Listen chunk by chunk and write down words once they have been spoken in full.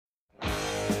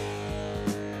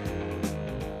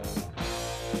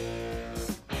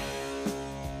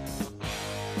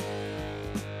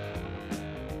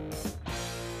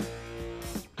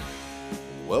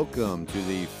Welcome to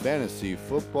the Fantasy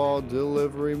Football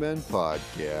Delivery Men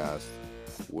podcast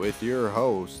with your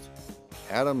host,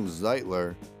 Adam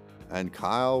Zeitler and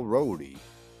Kyle Rohde.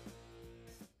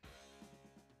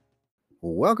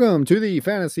 Welcome to the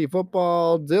Fantasy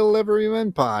Football Delivery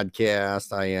Men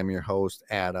podcast. I am your host,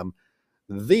 Adam,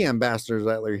 the Ambassador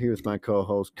Zeitler, here with my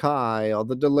co-host, Kyle,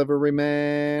 the Delivery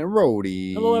Man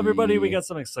Rohde. Hello, everybody. We got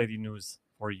some exciting news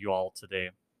for you all today.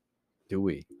 Do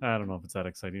we? I don't know if it's that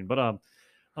exciting, but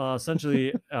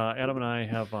essentially, Adam and I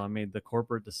have made the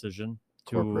corporate decision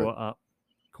to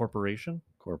corporation.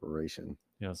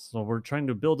 Yes. So we're trying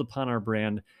to build upon our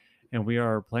brand, and we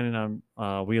are planning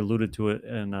on. We alluded to it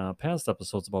in past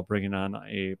episodes about bringing on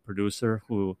a producer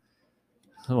who,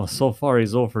 well, so far he's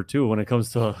 0 for 2 when it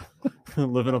comes to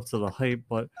living up to the hype.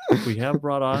 But we have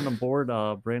brought on board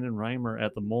Brandon Reimer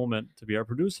at the moment to be our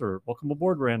producer. Welcome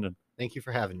aboard, Brandon. Thank you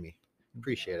for having me.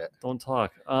 Appreciate it. Don't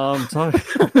talk. Ouch.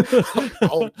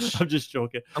 I'm just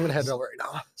joking. I'm gonna head over right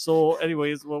now. So,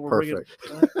 anyways, what we're bringing.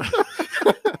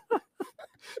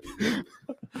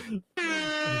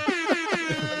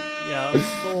 Yeah.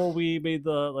 So we made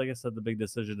like I said, the big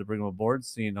decision to bring him aboard,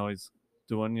 seeing how he's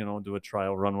doing. Do a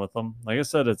trial run with him. Like I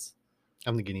said,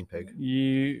 I'm the guinea pig.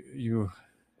 You're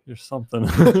something.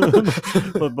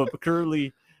 but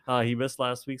currently, he missed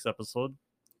last week's episode.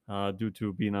 Due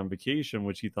to being on vacation,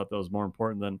 which he thought that was more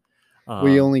important than.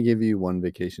 We only give you one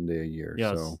vacation day a year.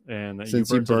 Yes, so and since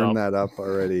you burned that up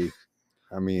already,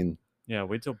 I mean. Yeah,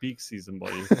 wait till peak season,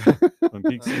 buddy. When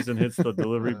peak season hits the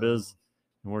delivery biz,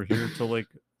 and we're here till like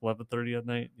 11:30 at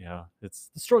night. Yeah, the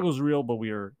struggle's real, but we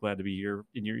are glad to be here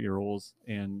in your ear holes,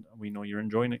 and we know you're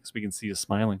enjoying it because we can see you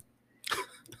smiling.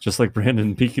 Just like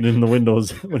Brandon peeking in the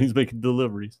windows when he's making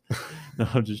deliveries. No,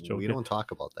 I'm just joking. We don't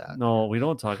talk about that. No, we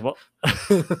don't talk about.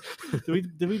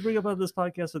 Did we bring up on this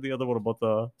podcast or the other one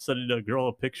about sending a girl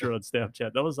a picture on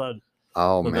Snapchat? That was on.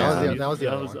 Oh man, that was the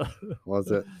other one.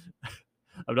 Was it?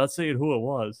 I'm not saying who it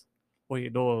was.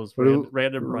 Wait, no, it was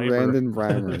Random Reimer. Random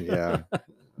Reimer, yeah.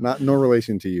 No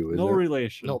relation to you, is no it?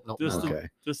 relation. Nope.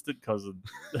 Distant cousin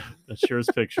that shares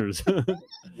pictures.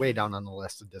 Way down on the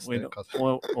list of distant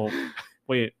cousins.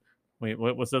 Wait,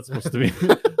 what's that supposed to be?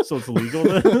 So it's legal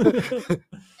then?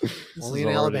 Only in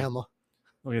Alabama.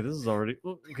 Okay, this is already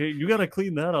okay. You got to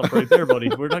clean that up right there, buddy.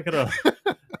 We're not gonna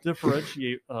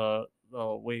differentiate the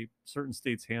way certain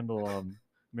states handle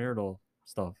marital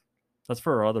stuff. That's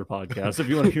for our other podcast. If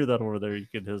you want to hear that over there, you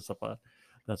can hit us up.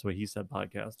 That's what he said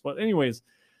podcast. But anyways,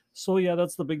 so yeah,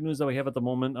 that's the big news that we have at the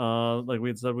moment. Like we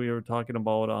had said, we were talking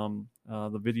about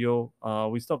the video.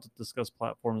 We still have to discuss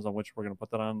platforms on which we're gonna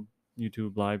put that on.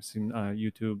 YouTube Live seems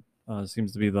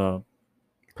to be the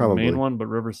main one, but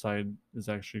Riverside is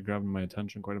actually grabbing my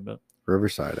attention quite a bit.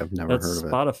 Riverside, I've never heard of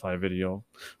it. Spotify video.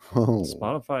 Oh.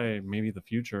 Spotify, maybe the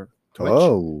future. Twitch.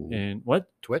 Oh. And what?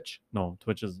 Twitch? No,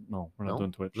 Twitch is we're not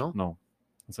doing Twitch. No.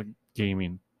 It's like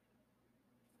gaming.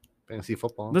 Fantasy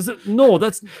football. This is a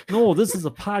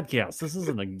podcast. This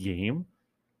isn't a game.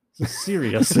 This is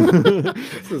serious.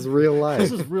 This is real life.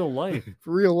 This is real life.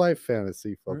 Real life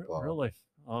fantasy football. Real life.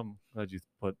 I'm glad you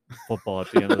put football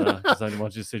at the end of that because I didn't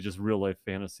want you to say just real life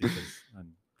fantasy because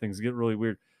things get really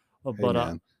weird.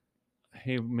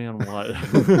 Hey man, what?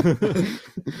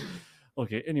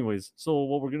 Okay. Anyways, so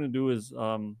what we're gonna do is,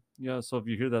 so if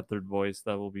you hear that third voice,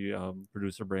 that will be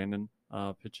producer Brandon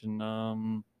pitching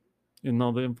in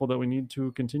all the info that we need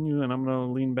to continue, and I'm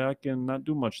gonna lean back and not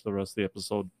do much the rest of the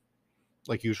episode.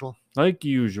 Like usual,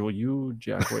 you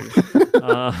jackway.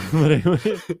 But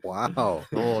anyway, wow.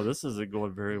 Oh, this isn't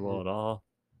going very well at all.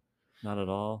 Not at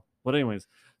all. But anyways,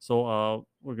 so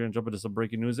we're gonna jump into some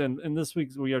breaking news, and this week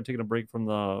we are taking a break from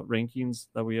the rankings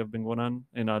that we have been going on.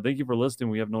 And thank you for listening.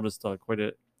 We have noticed quite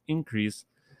an increase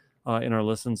in our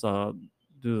listens due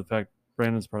to the fact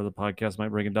Brandon's part of the podcast might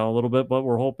bring it down a little bit, but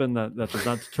we're hoping that does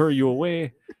not deter you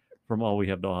away from all we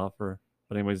have to offer.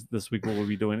 But anyways, this week we'll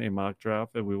be doing a mock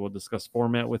draft, and we will discuss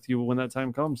format with you when that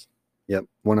time comes. Yep,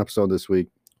 one episode this week.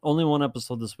 Only one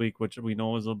episode this week, which we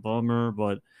know is a bummer,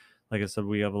 but like I said,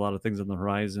 we have a lot of things on the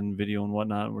horizon, video and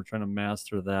whatnot, and we're trying to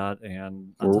master that.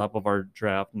 And on top of our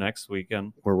draft next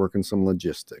weekend, we're working some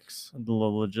logistics. The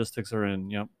logistics are in.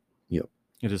 Yep.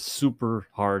 It is super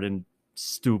hard and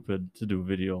stupid to do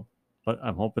video, but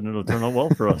I'm hoping it'll turn out well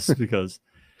for us because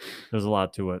there's a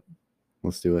lot to it.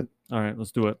 Let's do it. All right,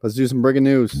 let's do it. Let's do some breaking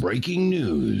news.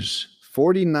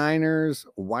 49ers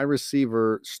wide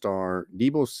receiver star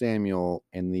Deebo Samuel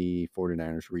and the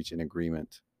 49ers reach an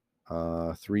agreement.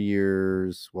 3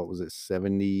 years, what was it?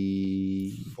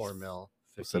 74 mil,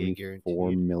 58 guaranteed.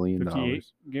 $4 million. 58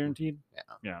 guaranteed?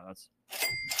 Yeah, that's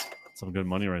some good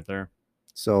money right there.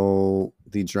 So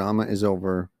the drama is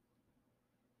over.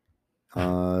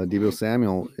 Debo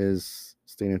Samuel is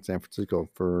staying in San Francisco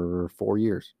for 4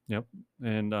 years. Yep,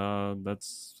 and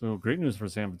that's great news for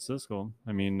San Francisco.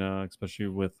 I mean, especially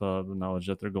with the knowledge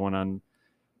that they're going on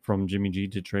from Jimmy G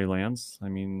to Trey Lance. I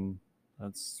mean,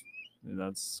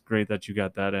 that's great that you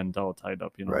got that end all tied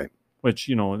up. Right. Which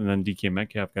and then DK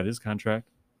Metcalf got his contract.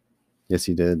 Yes,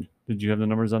 he did. Did you have the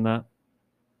numbers on that?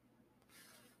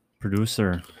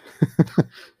 Producer.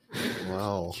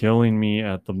 Wow. Killing me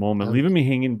at the moment, leaving me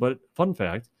hanging. But fun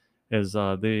fact is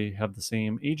they have the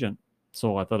same agent.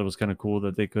 So I thought it was kind of cool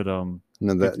that they could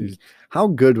how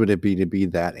good would it be to be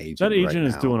that agent? That agent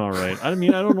is doing all right. I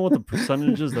mean, I don't know what the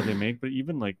percentages that they make, but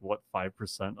even like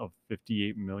 5% of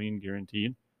 58 million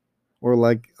guaranteed. Or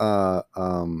like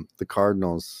the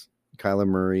Cardinals, Kyler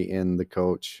Murray and the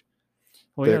coach.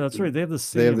 Oh yeah, that's right. They have the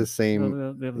same. They have the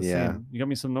same. They have the same. You got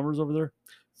me some numbers over there?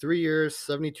 3 years,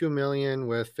 72 million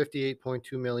with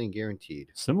 58.2 million guaranteed.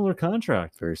 Similar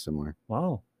contract. Very similar.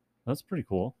 Wow, that's pretty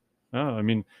cool. Yeah, I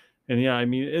mean,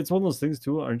 it's one of those things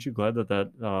too. Aren't you glad that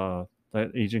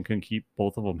that agent can keep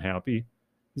both of them happy?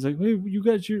 He's like, hey, you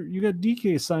got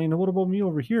DK signed. What about me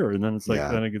over here? And then it's like,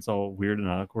 then it gets all weird and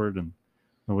awkward, and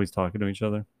nobody's talking to each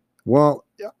other. Well,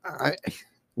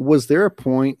 was there a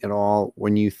point at all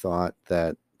when you thought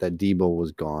that Debo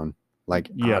was gone,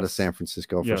 like out of San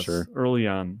Francisco for sure? Early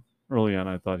on,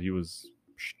 I thought he was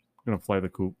going to fly the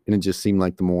coop. And it just seemed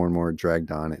like the more and more it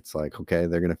dragged on, it's like, okay,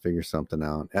 they're going to figure something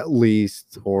out at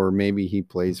least, or maybe he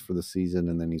plays for the season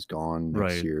and then he's gone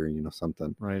next year,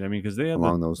 something. Right. I mean, because they had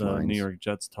along those the lines. New York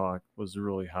Jets talk was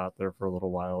really hot there for a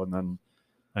little while, and then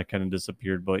that kind of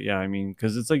disappeared. But yeah, I mean,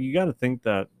 because it's like you got to think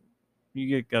that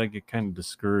you got to get kind of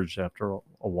discouraged after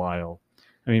a while.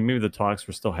 I mean, maybe the talks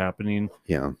were still happening.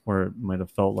 Yeah. Where it might have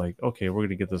felt like, okay, we're going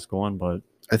to get this going, but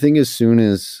I think as soon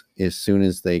as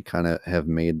they kind of have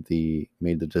made the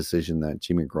decision that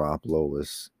Jimmy Garoppolo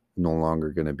was no longer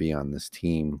going to be on this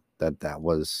team, that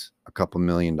was a couple $1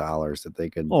 million that they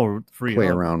could play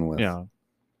around with. Yeah.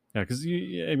 Yeah, because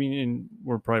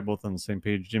we're probably both on the same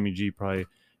page. Jimmy G probably,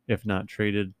 if not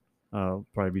traded,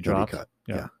 probably be dropped. Cut.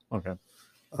 Yeah. Okay.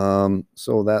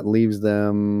 So that leaves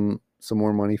them some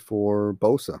more money for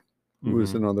Bosa, who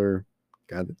is another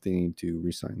guy that they need to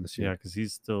re-sign this year. Yeah, because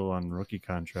he's still on rookie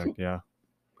contract. Yeah,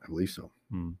 I believe so.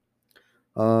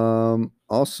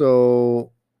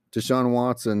 Also, Deshaun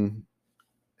Watson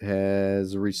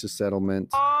has reached a settlement.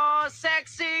 Oh,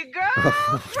 sexy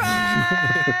girlfriend!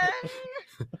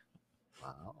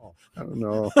 Wow. I don't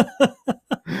know.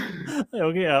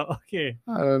 Okay.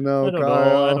 I don't know.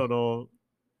 I don't know.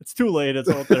 It's too late. It's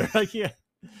out there. I can't.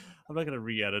 I'm not gonna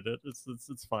re-edit it.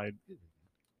 It's fine.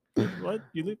 What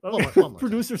you leave? Oh, one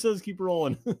producer says keep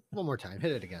rolling. One more time.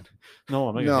 Hit it again. No,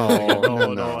 I'm not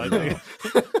gonna no. I think.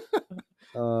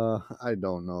 I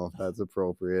don't know if that's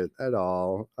appropriate at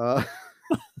all.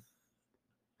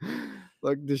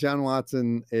 Look, Deshaun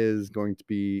Watson is going to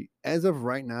be, as of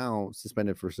right now,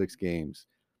 suspended for 6 games.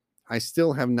 I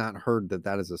still have not heard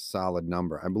that is a solid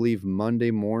number. I believe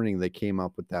Monday morning they came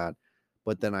up with that,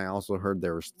 but then I also heard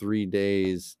there was 3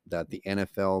 days that the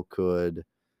NFL could.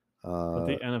 But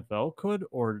the NFL could,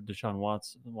 or Deshaun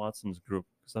Watson's group?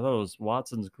 Because I thought it was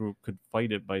Watson's group could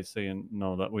fight it by saying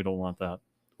no, that we don't want that.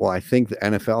 Well, I think the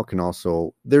NFL can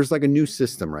also. There's like a new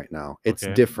system right now. It's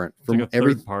different from like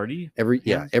every party.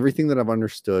 Everything that I've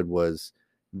understood was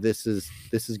this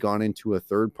has gone into a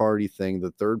third party thing.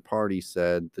 The third party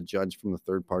said, the judge from the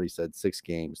third party said 6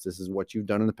 games. This is what you've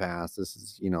done in the past. This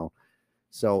is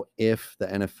So if the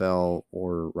NFL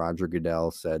or Roger Goodell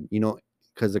said,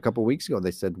 because a couple of weeks ago they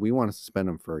said we want to suspend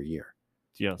him for a year,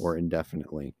 or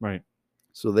indefinitely, right?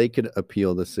 So they could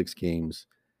appeal the 6 games,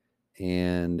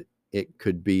 and it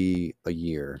could be a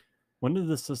year. When did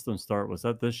the system start? Was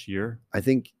that this year? I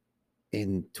think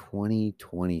in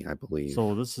 2020, I believe.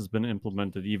 So this has been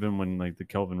implemented even when like the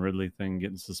Calvin Ridley thing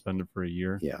getting suspended for a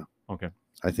year. Yeah. Okay.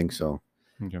 I think so.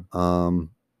 Okay.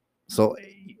 So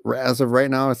as of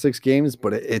right now, it's 6 games,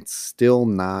 but it's still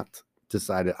not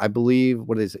decided. I believe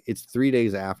it's 3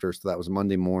 days after. So that was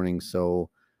Monday morning. So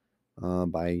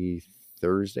by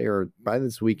Thursday or by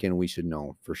this weekend, we should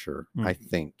know for sure. I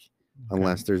think. Okay.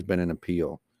 Unless there's been an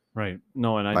appeal, right?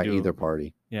 No, and by either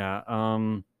party. Yeah.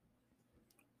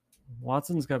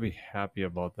 Watson's got to be happy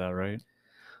about that, right?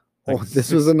 Like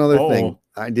this was another thing.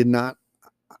 I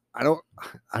don't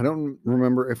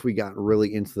remember if we got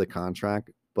really into the contract,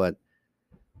 but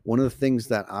one of the things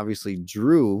that obviously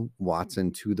drew Watson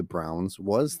to the Browns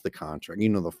was the contract.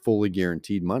 The fully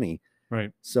guaranteed money.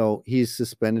 Right. So he's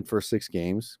suspended for 6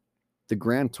 games. The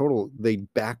grand total, they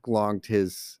backlogged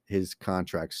his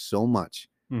contract so much.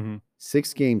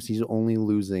 6 games, he's only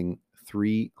losing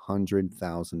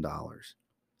 $300,000.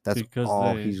 That's Because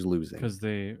all they- he's losing because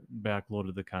they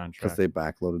backloaded the contract. because they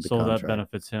backloaded the so contract. that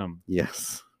benefits him.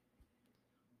 Yes.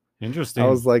 Interesting. I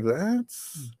was like,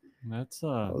 that's That's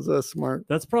that was a smart.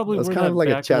 That's probably That's where kind that of like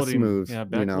a chess backloading- move, Yeah,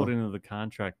 you know? backloading of the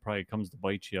contract probably comes to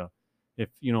bite you. If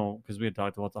because we had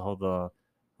talked about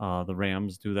how the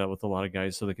Rams do that with a lot of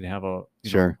guys, so they can have a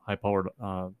Sure. high-powered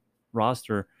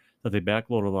roster that they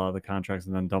backload a lot of the contracts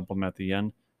and then dump them at the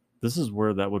end. This is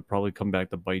where that would probably come back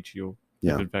to bite you.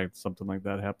 Yeah. If in fact something like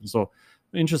that happens. So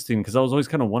interesting, because I was always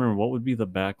kind of wondering what would be the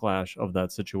backlash of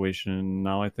that situation. And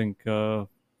now I think for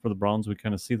the Browns we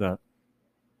kind of see that.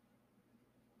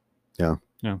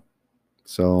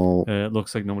 So It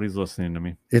looks like nobody's listening to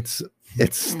me. it's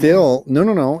still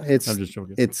no. It's I'm just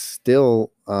joking. it's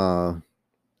still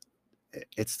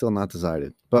it's still not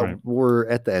decided, but Right. we're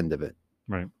at the end of it.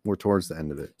 Right. We're towards the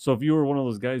end of it. So if you were one of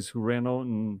those guys who ran out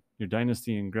in your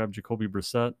dynasty and grabbed Jacoby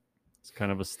Brissett, it's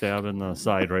kind of a stab in the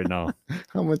side right now.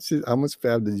 How much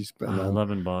fab did you spend on?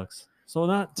 $11. So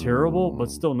not terrible, Oh.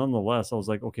 but still nonetheless, I was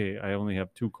like, okay, I only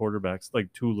have two quarterbacks,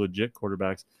 like two legit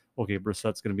quarterbacks. Okay,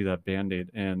 Brissett's going to be that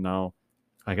Band-Aid. And now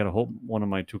I got to hope one of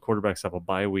my two quarterbacks have a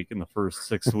bye week in the first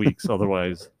 6 weeks.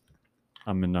 Otherwise,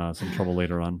 I'm in some trouble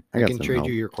later on. I got can some trade help.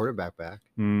 you your quarterback back.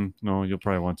 No, you'll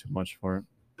probably want too much for it.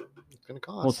 It's gonna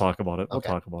cost. We'll talk about it. We'll Okay.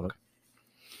 talk about it.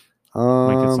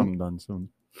 Might get Um, something done soon.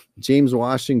 James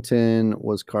Washington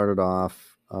was carted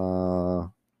off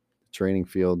training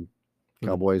field. For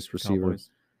the Cowboys receiver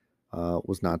Cowboys.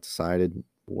 was not decided.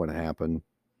 What happened?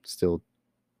 Still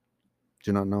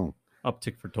do not know.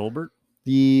 Uptick for Tolbert.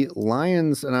 The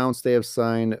Lions announced they have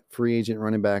signed free agent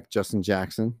running back Justin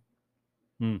Jackson.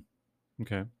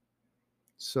 Okay.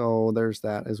 So there's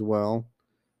that as well.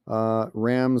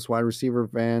 Rams wide receiver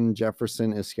Van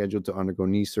Jefferson is scheduled to undergo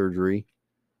knee surgery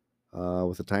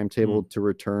with a timetable to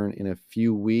return in a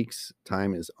few weeks.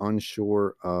 Time is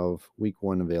unsure of week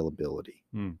 1 availability.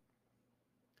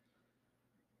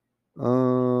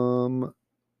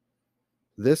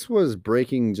 This was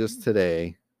breaking just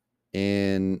today,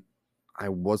 and I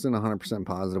wasn't 100%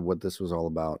 positive what this was all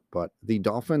about, but the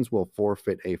Dolphins will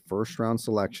forfeit a first-round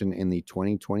selection in the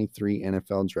 2023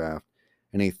 NFL Draft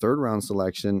and a third-round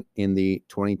selection in the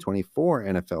 2024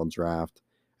 NFL Draft,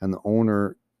 and the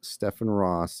owner, Stephen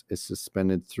Ross, is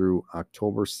suspended through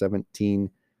October 17,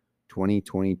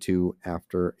 2022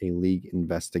 after a league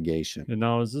investigation. And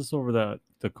now is this over the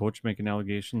coach making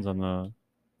allegations on the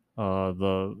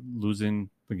losing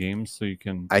the games so you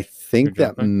can I think Your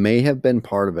draft that pick? may have been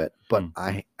part of it, but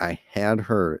Hmm. I had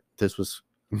heard this was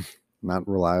not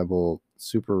reliable.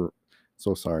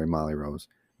 So sorry, Molly Rose.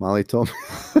 Molly told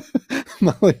me.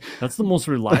 Molly, That's the most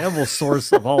reliable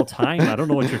source of all time. I don't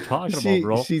know what you're talking about,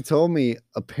 bro. she told me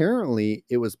apparently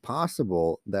it was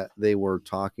possible that they were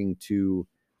talking to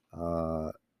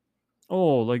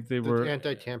Oh, like they The were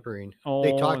anti-tampering. oh,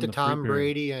 They talked in to the free Tom period.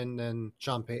 Brady and then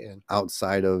Sean Payton.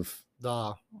 outside of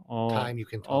The Oh, time you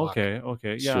can talk.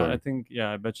 okay. Yeah, Sure. I think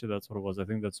I bet you that's what it was. I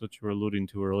think that's what you were alluding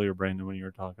to earlier, Brandon, when you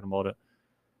were talking about it.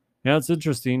 Yeah, it's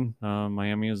interesting.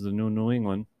 Miami is the new New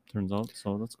England, turns out,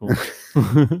 so that's cool.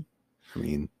 I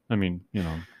mean I mean,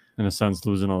 in a sense,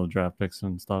 losing all the draft picks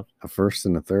and stuff. a first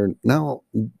and a third. Now,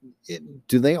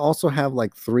 do they also have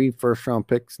like 3 first-round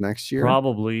picks next year?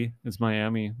 Probably it's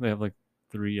Miami. They have like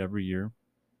 3 every year.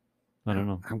 I don't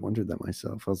know. I wondered that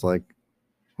myself. I was like,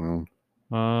 well,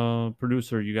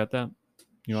 Producer, you got that?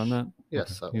 You on that?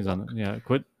 Yes, Okay, I he's will on it. Yeah,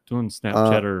 quit doing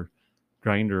Snapchat or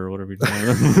Grinder or whatever you're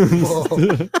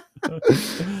doing.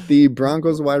 the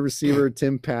Broncos wide receiver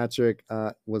Tim Patrick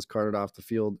was carted off the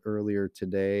field earlier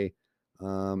today,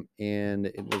 and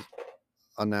it was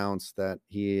announced that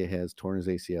he has torn his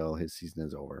ACL. His season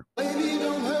is over. I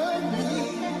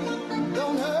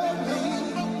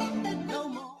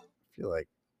feel like,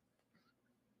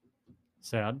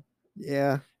 Sad.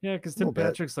 yeah, Yeah, because Little Tim bit.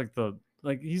 Patrick's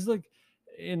he's like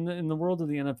in the world of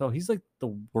the NFL, he's like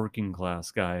the working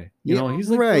class guy. You know, he's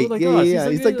like right, like yeah, us. yeah.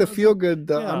 He's like the a- feel good,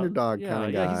 the yeah, underdog kind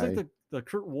of guy. Yeah, he's like the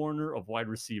Kurt Warner of wide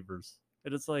receivers.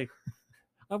 And it's like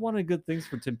I wanted good things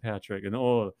for Tim Patrick, and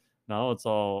now it's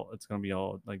gonna be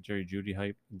all like Jerry Jeudy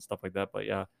hype and stuff like that. But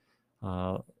yeah,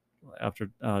 after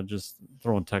just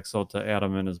throwing texts out to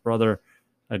Adam and his brother,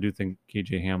 I do think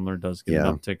KJ Hamler does get Yeah.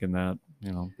 an uptick in that.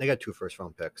 They got 2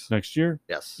 first-round picks. Next year,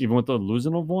 Yes. even with the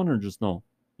losing of one, or just no.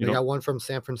 They You got know, one from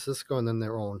San Francisco and then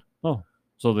their own.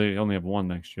 so they only have one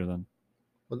next year then.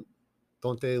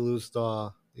 Don't they lose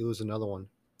they lose another one?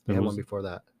 They They had lose- one before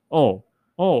that. Oh,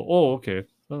 okay.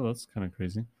 Oh, that's kind of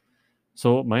crazy.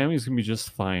 So Miami's gonna be just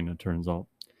fine, it turns out.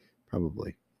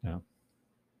 Probably.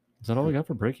 Is that all we got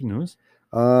for breaking news?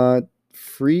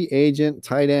 Free agent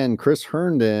tight end Chris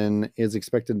Herndon is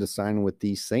expected to sign with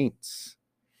the Saints.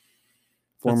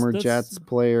 Former that's- Jets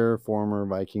player, former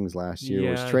Vikings last year,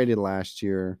 was Yeah. traded last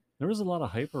year. There was a lot of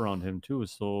hype around him too.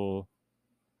 So,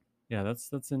 yeah,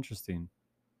 that's interesting.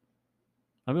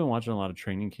 I've been watching a lot of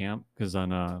training camp because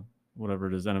on whatever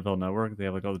it is, NFL Network, they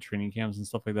have like all the training camps and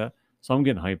stuff like that. So I'm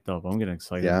getting hyped up. I'm getting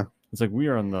excited. Yeah. It's like we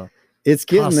are on the It's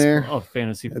getting cusp there. of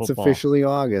fantasy It's football. officially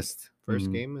August. First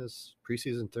Mhm. game is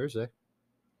preseason Thursday.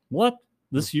 What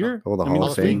this year? Oh, the I mean,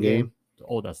 Hall of Fame game.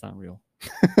 Oh, that's not real.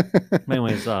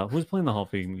 Anyways, who's playing the Hall of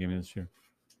Fame game this year?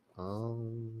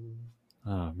 Um,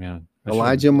 Oh man,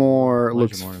 Elijah Moore Elijah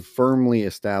looks Moore. firmly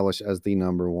established as the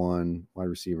number 1 wide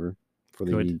receiver for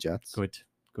the Good. Jets. Good.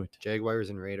 Jaguars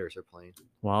and Raiders are playing.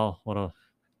 Wow, what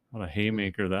a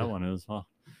haymaker that one is. Huh?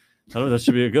 That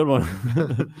should be a good one.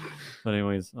 But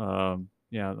anyways, yeah.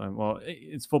 Well,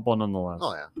 it's football nonetheless.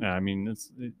 Oh yeah. Yeah, I mean,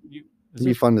 is It'd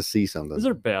be fun to see something.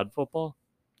 there bad football?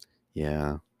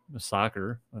 Yeah.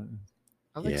 Soccer.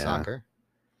 I like Yeah. soccer.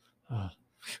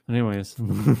 Anyways,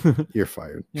 You're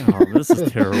fired. yeah, this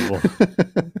is terrible.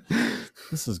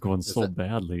 This is going so that-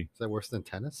 badly. Is that worse than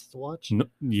tennis to watch? No,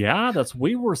 yeah, that's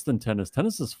way worse than tennis.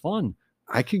 Tennis is fun.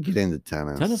 I could get into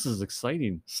tennis. Tennis is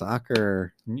exciting.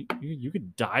 Soccer. You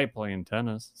could die playing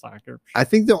tennis. Soccer. I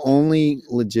think the only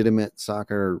legitimate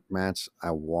soccer match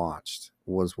I watched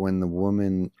was when the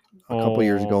woman a couple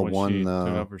years ago when won she took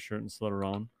the off her shirt and slid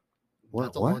around.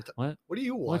 That's a long what? ti- What? What are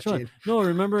you Which watching? one? No,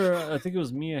 remember? I think it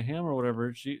was Mia Hamm or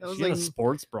whatever. She That was had a like-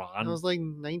 sports bra That on. was like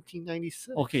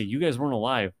 1996. Okay, you guys weren't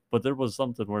alive, but there was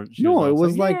something where she No, was it on. was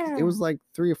It's like yeah. it was like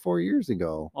 3 or 4 years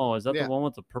ago. Oh, is that Yeah. the one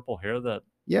with the purple hair? That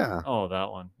Yeah. oh,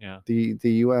 that one. Yeah. The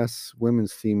US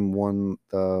women's team won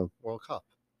the World Cup.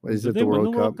 what is Did it, they the win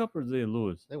World the Cup? World Cup or did they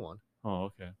lose? They won. Oh,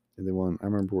 okay. They won. I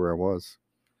remember where I was.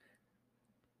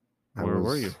 I Where were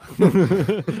was- you?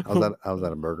 I was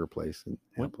at a burger place in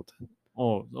What? Appleton.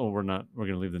 Oh, we're gonna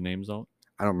leave the names out.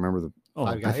 I don't remember the Oh,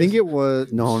 Five I Guys? think it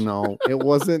was no, it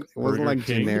wasn't Burger like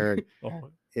King? generic. oh,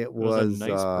 It it was was a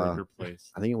nice burger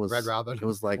place. I think it was Red Robin. It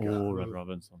was like Oh, Red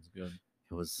Robin sounds good.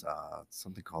 it was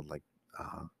something called like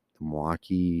the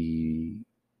Milwaukee.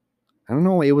 I don't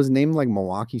know. It was named like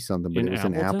Milwaukee something, but it was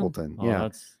in Appleton. Oh, Yeah,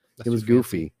 that's That's it was too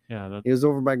fancy. goofy. yeah. That It was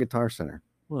over by Guitar Center,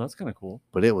 well, that's kind of cool,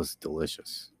 but it was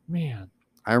delicious. man.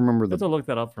 I remember You have to the look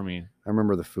that up for me.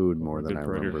 food more than Good I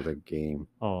burger. remember the game.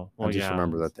 Oh, well, I just yeah.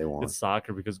 remember it's- that they won. It's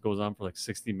soccer because it goes on for like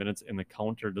 60 minutes in the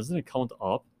counter. Doesn't it count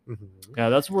up? Mhm. Yeah,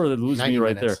 that's where they lose me 90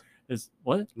 right minutes. there. Is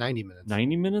what 90 minutes.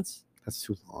 90 minutes? That's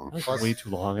too long. That's Plus- way too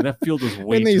long, and that field is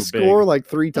way And they too score big. like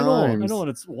 3 I times. know, and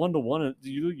it's 1-1. And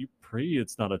you pray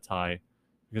it's not a tie,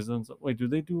 because then wait, do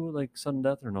they do like sudden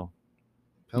death or no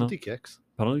Penalty kicks.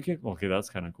 penalty kick? Okay,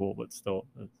 that's kind of cool, but still,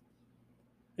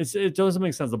 it doesn't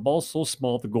make sense. The ball's so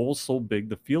small, the goal's so big,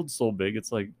 the field's so big.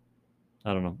 It's like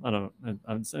I don't know.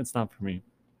 It's not for me.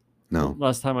 No,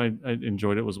 Last time I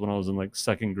enjoyed it was when I was in like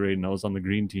second grade and I was on the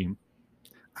green team.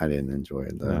 I didn't enjoy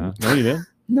it. Then. Yeah. No, you didn't.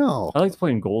 No, I liked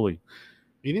playing goalie.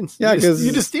 You didn't. Yeah, you just, 'cause-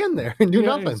 you just stand there and do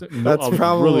Yeah, nothing. no, That's I was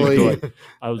probably- really good.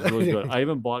 I was really good. I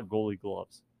even bought goalie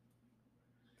gloves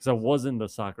because I was into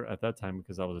soccer at that time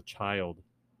because I was a child.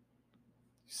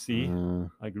 See,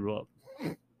 I grew up,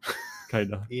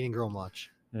 kind of. You didn't grow much.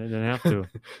 I didn't have to.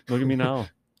 Look at me now.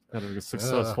 Got a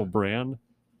successful brand.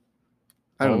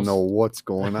 I don't Almost- know what's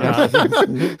going on. Yeah,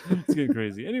 it's getting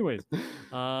crazy. Anyways,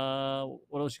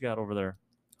 what else you got over there?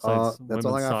 besides That's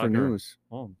all I women's got for soccer? news.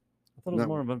 Oh, I thought it was No.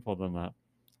 more eventful than that.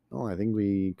 No, I think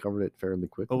we covered it fairly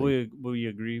quickly. But will you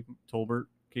agree, Tolbert,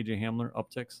 KJ Hamler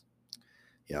upticks?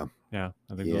 Yeah. Yeah,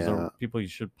 I think those are Yeah. people you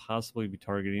should possibly be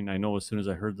targeting. I know as soon as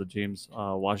I heard the James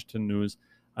Washington news,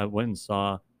 I went and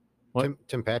saw. What?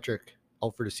 Tim Patrick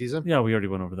out for the season. Yeah, we already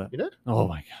went over that. You did? Oh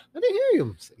my I didn't hear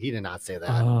him. He did not say that.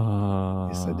 god.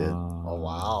 Yes, I did. Oh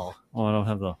wow. Oh, I don't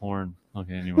have the horn.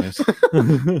 Okay, anyways. You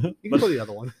can But- play the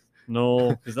other one. No,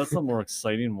 because that's the more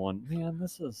exciting one. Man,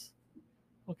 this is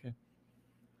okay.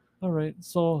 All right,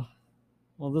 so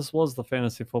this was the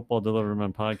Fantasy Football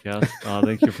Deliverman podcast.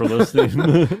 Thank you for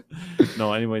listening.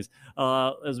 No, anyways,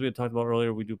 as we had talked about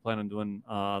earlier, we do plan on doing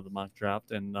the mock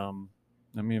draft, and I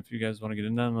mean, if you guys want to get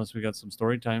in that, unless we got some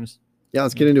story times, Yeah,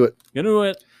 let's get into it. get into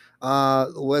it.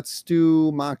 Let's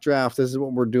do mock draft. This is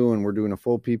what we're doing. We're doing a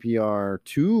full PPR,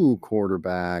 2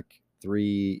 quarterback,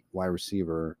 3 wide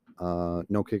receiver,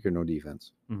 no kicker, no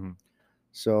defense. Mm-hmm.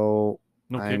 So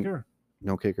No I'm- kicker.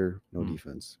 no kicker, no Hmm.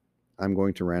 defense. I'm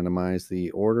going to randomize the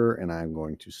order and I'm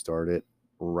going to start it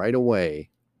right away.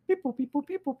 People.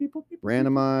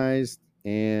 Randomized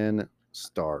and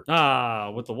start.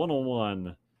 With the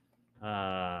 101.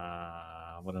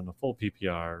 What in a full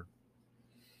PPR?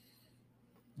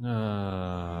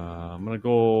 I'm gonna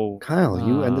go. Kyle,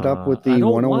 you ended up with I the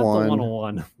don't want the 101.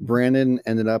 101. Brandon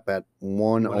ended up at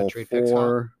wanna trade picks, huh?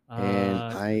 104, and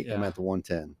I am Yeah. at the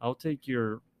 110. I'll take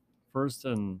your first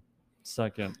and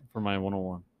second for my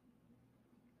 101.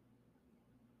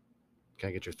 Can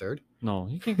I get your third? No,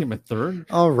 you can't get my third.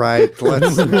 All right,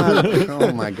 let's not.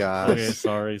 Oh my gosh.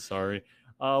 Okay, sorry.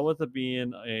 With it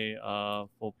being a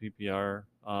full PPR,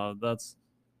 that's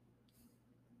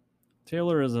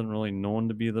Taylor isn't really known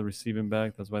to be the receiving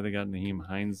back. That's why they got Naheem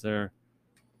Hines there.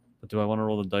 But do I want to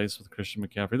roll the dice with Christian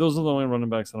McCaffrey? Those are the only running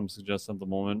backs that I'm suggesting at the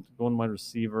moment. Going wide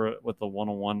receiver with the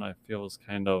 101, I feel is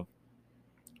kind of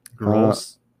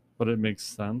gross, but it makes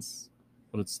sense.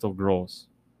 But it's still gross.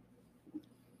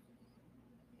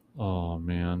 Oh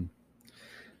man.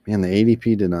 Man, the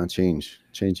ADP did not change.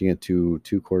 Changing it to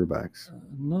 2 quarterbacks.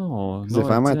 No. Because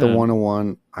if I'm at the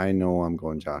 101, I know I'm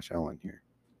going Josh Allen here.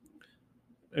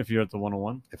 If you're at the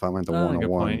 101, If I'm at the good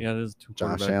 101, point. Yeah, it is two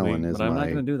Josh quarterback Allen league, is but I'm not my-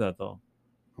 going to do that though.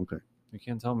 okay. You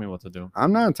can't tell me what to do.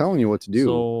 I'm not telling you what to do.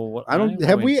 So what I don't. I'm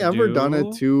Have going we to ever done a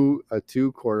do-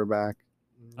 two quarterback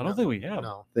I don't think we have.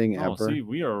 No. thing No, ever? see,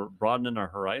 we are broadening our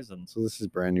horizons. So this is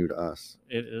brand new to us.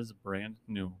 It is brand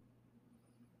new.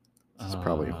 This is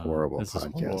probably horrible this is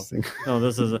horrible. podcasting. No,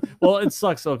 this is well, it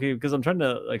sucks. Okay, because I'm trying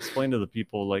to explain to the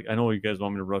people. Like, I know you guys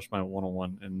want me to rush my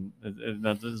 101, and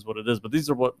that is what it is. But these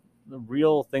are what the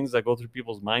real things that go through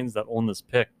people's minds that own this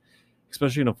pick,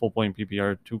 especially in a full point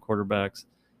PPR, 2 quarterbacks.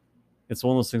 It's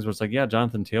one of those things where it's like, yeah,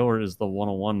 Jonathan Taylor is the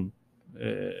 101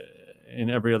 in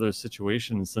every other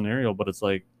situation and scenario, but it's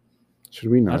like, Should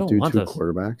we I not don't do want 2 this.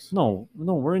 quarterbacks? no,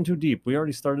 we're in too deep. We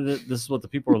already started it. This is what the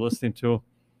people are listening to.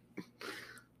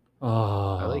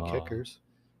 I like kickers.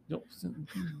 No,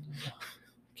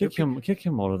 kick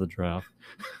him out of the draft.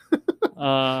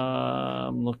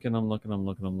 I'm looking.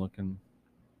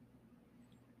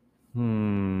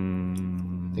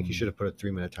 I think you should have put a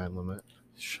 3-minute time limit.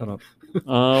 Shut up.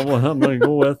 What I'm gonna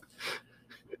go with.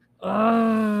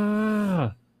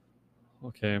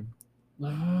 Okay.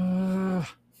 Are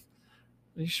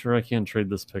you sure I can't trade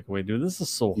this pick away, dude? This is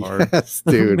so hard. Yes,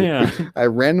 dude. Man. I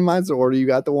randomized the order. You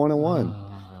got the 101.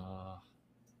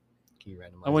 Can you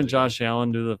randomize I went it again? Josh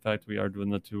Allen due to the fact we are doing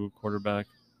the 2 quarterback.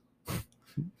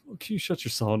 Can you shut your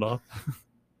sound off?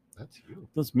 That's you.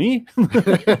 That's me.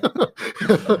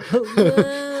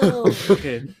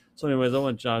 Okay. So, anyways, I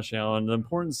went Josh Allen. The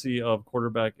importance of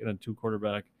quarterback in a 2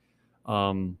 quarterback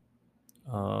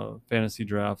fantasy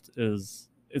draft is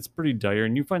it's pretty dire,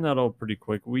 and you find that out pretty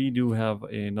quick. We do have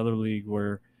another league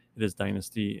where it is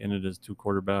dynasty and it is 2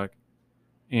 quarterback,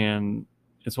 and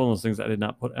it's one of those things I did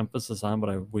not put emphasis on, but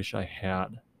I wish I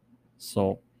had.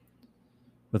 So,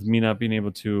 with me not being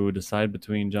able to decide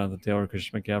between Jonathan Taylor,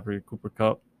 Christian McCaffrey, or Cooper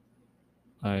Kupp,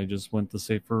 I just went the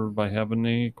safer by having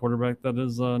a quarterback that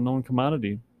is a known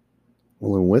commodity.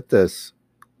 Well, and with this,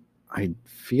 I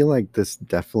feel like this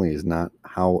definitely is not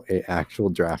how an actual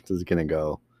draft is going to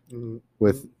go. Mm,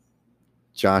 With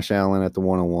Josh Allen at the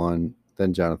 101,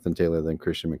 then Jonathan Taylor, then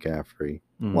Christian McCaffrey.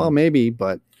 Mm. Well, maybe,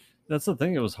 but That's the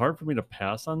thing. It was hard for me to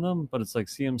pass on them, but it's like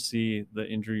CMC, the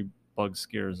injury bug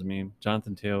scares me.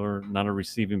 Jonathan Taylor, not a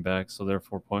receiving back, so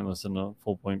therefore pointless in a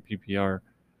full point PPR.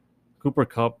 Cooper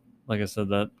Kupp, like I said,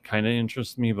 that kind of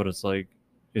interests me, but it's like,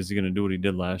 is he going to do what he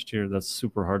did last year? That's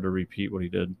super hard to repeat what he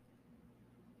did.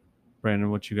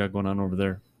 Brandon, what you got going on over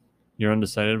there? You're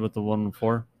undecided with the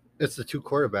 1-4? It's the 2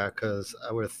 quarterback because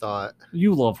I would have thought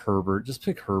You love Herbert. Just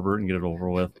pick Herbert and get it over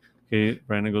with. Okay,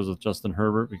 Brandon goes with Justin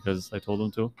Herbert because I told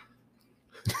him to.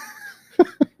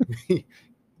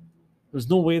 There's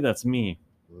no way that's me.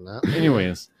 not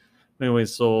Anyways,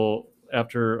 so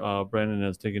after Brandon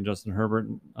has taken Justin Herbert,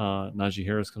 Najee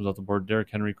Harris comes off the board, Derrick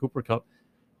Henry, Cooper Kupp.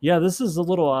 Yeah, this is a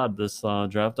little odd, this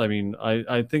draft. I mean,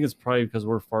 I think it's probably because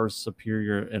we're far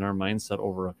superior in our mindset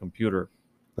over a computer.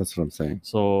 that's what I'm saying.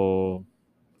 So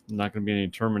not going to be any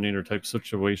Terminator type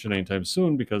situation anytime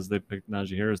soon because they picked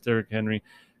Najee Harris, Derrick Henry,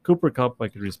 Cooper Kupp. I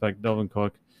could respect Delvin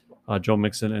Cook, Joe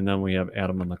Mixon, and then we have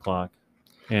Adam on the clock.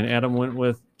 And Adam went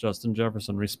with Justin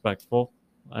Jefferson, respectful,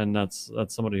 and that's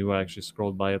somebody who I actually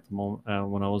scrolled by at the moment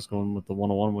when I was going with the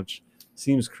 101, which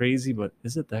seems crazy, but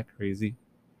is it that crazy?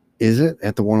 Is it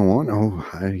at the 101? Oh,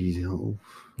 I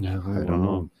don't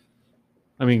know.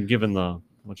 I mean, given the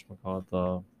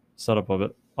the setup of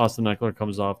it, Austin Eckler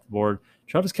comes off the board.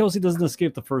 Travis Kelce doesn't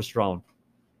escape the first round.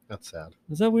 That's sad.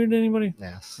 Is that weird to anybody?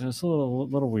 Yes. Yeah, it's a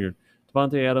little weird.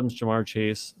 Devontae Adams, Jamar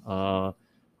Chase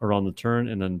around the turn,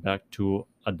 and then back to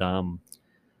Adam.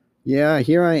 Yeah,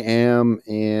 here I am,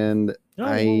 and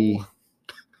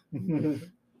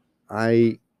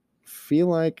I feel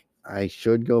like I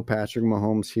should go Patrick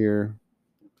Mahomes here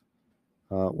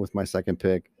with my second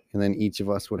pick. and then each of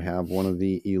us would have one of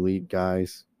the elite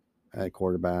guys at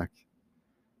quarterback.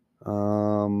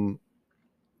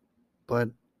 But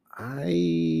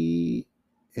I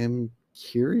am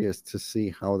curious to see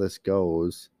how this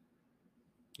goes.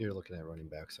 You're looking at running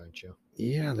backs, aren't you?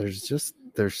 Yeah,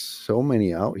 there's so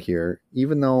many out here.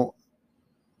 Even though,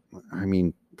 I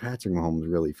mean, Patrick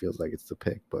Mahomes really feels like it's the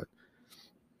pick, but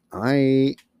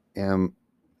I am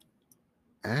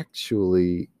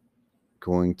actually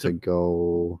going to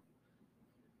go.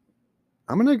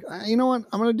 You know what?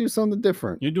 I'm gonna do something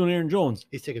different. You're doing Aaron Jones.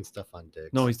 He's taking Stephon Diggs.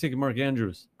 No, he's taking Mark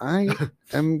Andrews. I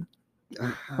am.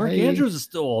 Mark Andrews is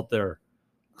still out there.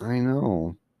 I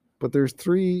know, but there's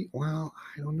three. Well,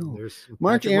 I don't know. There's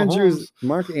Mark Patrick Andrews. Mahomes.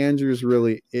 Mark Andrews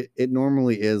really. It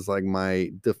normally is like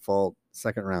my default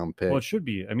second round pick. Well, it should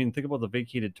be. I mean, think about the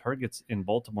vacated targets in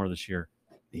Baltimore this year.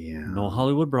 Yeah. No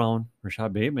Hollywood Brown,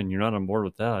 Rashad Bateman. You're not on board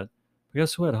with that. But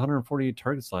guess who had 148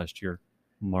 targets last year?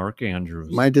 Mark Andrews.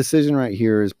 My decision right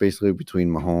here is basically between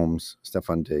Mahomes,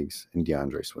 Stephon Diggs, and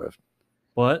DeAndre Swift.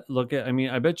 But look at, I mean,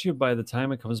 I bet you by the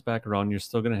time it comes back around, you're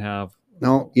still going to have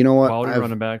No, you know what? quality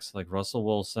running backs like Russell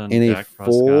Wilson, In a Dak Prescott.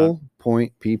 full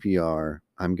point PPR,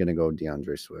 I'm going to go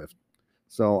DeAndre Swift.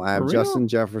 So I have For real? Justin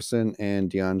Jefferson and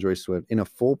DeAndre Swift. In a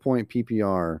full point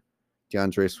PPR,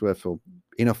 DeAndre Swift will,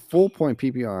 in a full point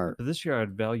PPR, But this year,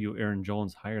 I'd value Aaron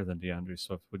Jones higher than DeAndre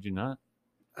Swift. Would you not?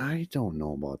 I don't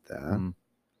know about that. Mm.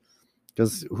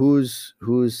 Because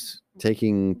who's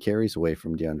taking carries away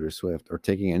from DeAndre Swift or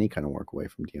taking any kind of work away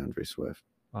from DeAndre Swift?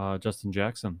 Justin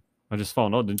Jackson. I just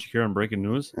found out. Didn't you hear on breaking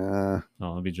news? Uh,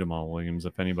 No, it'd be Jamal Williams,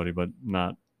 if anybody, but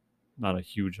not a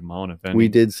huge amount, if any. we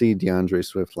did see DeAndre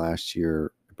Swift last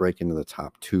year break into the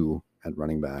top 2 at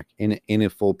running back in a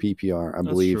full PPR. I That's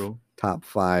believe true. top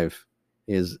 5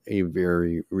 is a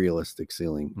very realistic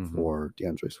ceiling Mhm. for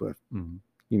DeAndre Swift. Mhm.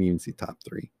 You can even see top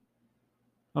 3.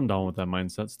 I'm down with that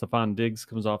mindset. Stephon Diggs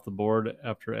comes off the board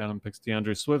after Adam picks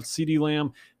DeAndre Swift, CeeDee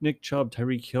Lamb, Nick Chubb,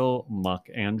 Tyreek Hill, Mark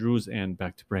Andrews, and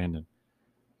back to Brandon.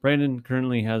 Brandon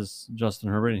currently has Justin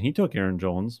Herbert, and he took Aaron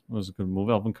Jones. It was a good move.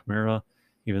 Alvin Kamara,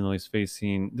 even though he's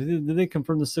facing. Did they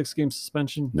confirm the 6-game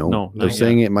suspension? No, they're not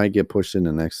saying yet. it might get pushed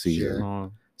into next season. Sure.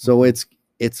 Oh, So it's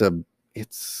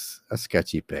a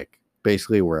sketchy pick,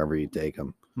 basically wherever you take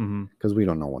him, mhm. because we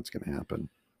don't know what's going to happen.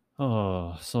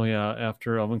 Oh, so yeah,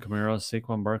 after Alvin Kamara,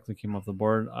 Saquon Barkley came off the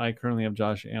board. I currently have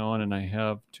Josh Allen, and I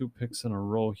have 2 picks in a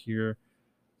row here.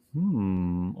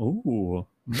 Ooh.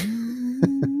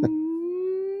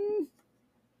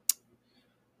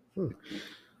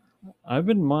 I've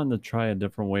been wanting to try a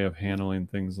different way of handling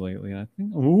things lately. I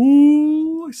think,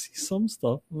 I see some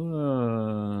stuff.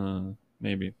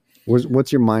 Maybe.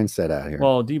 What's your mindset at here?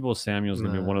 Well, Deebo Samuel's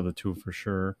going to be Nah. one of the 2 for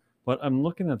sure. But I'm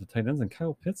looking at the tight ends, and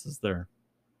Kyle Pitts is there.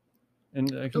 And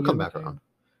He'll come back around.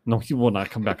 No, he will not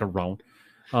come back around.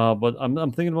 But I'm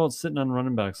thinking about sitting on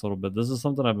running backs a little bit. This is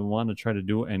something I've been wanting to try to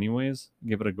do anyways.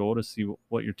 Give it a go to see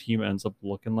what your team ends up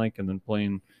looking like, and then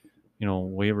playing,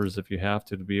 waivers if you have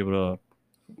to be able to,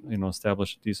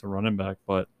 establish a decent running back.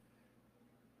 But,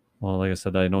 well, like I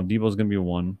said, I know Debo's going to be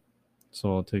 1.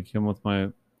 So I'll take him with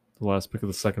the last pick of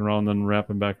the second round, then wrap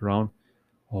him back around.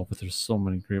 Oh, but there's so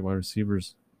many great wide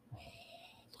receivers. Oh,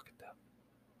 look at that.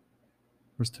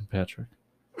 Where's Tim Patrick?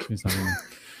 He's not even...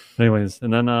 Anyways,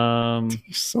 and then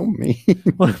You're so mean.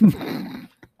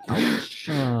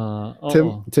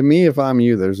 To me, if I'm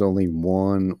you, there's only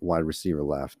one wide receiver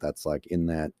left that's like in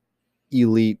that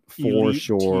elite for Elite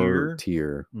sure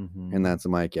tier, Mhm. and that's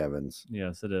Mike Evans.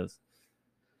 Yes, it is.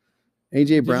 AJ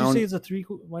Did Brown you say it's a 3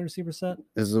 wide receiver set?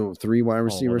 is a 3 wide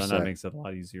receiver then that set. makes it a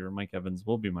lot easier. Mike Evans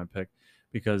will be my pick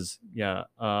because the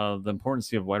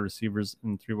importance of wide receivers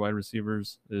and 3 wide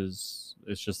receivers is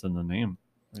just in the name.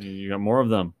 You got more of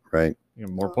them. Right. You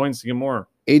get more points, you get more.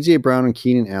 AJ Brown and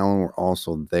Keenan Allen were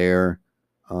also there.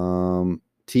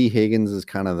 T. Higgins is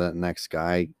kind of the next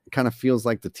guy. Kind of feels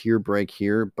like the tier break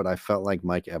here, but I felt like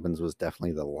Mike Evans was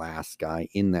definitely the last guy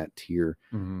in that tier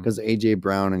Mhm. because AJ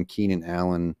Brown and Keenan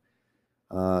Allen,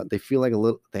 they feel like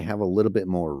they have a little bit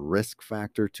more risk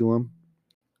factor to them.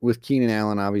 With Keenan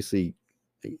Allen, obviously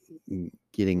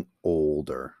getting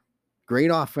older.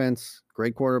 Great offense,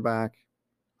 great quarterback.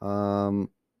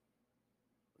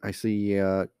 I see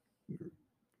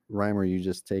Reimer, you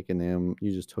just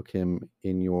took him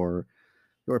in your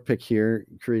pick here,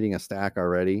 creating a stack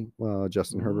already.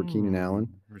 Justin Herbert, Keenan Allen.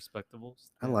 Respectable.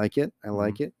 I like it.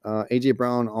 AJ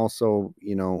Brown also,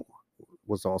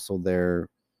 was also there.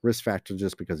 Risk factor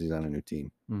just because he's on a new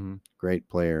team. Mm-hmm. Great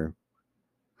player.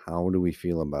 How do we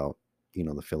feel about,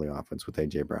 the Philly offense with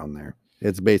AJ Brown there?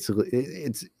 It's basically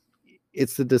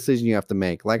it's the decision you have to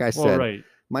make. Like I said, right.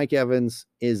 Mike Evans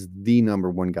is the number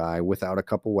 1 guy without a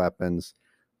couple weapons.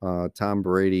 Tom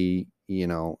Brady,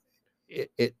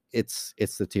 it's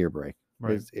the tier break.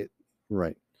 Right.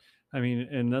 Right. I mean,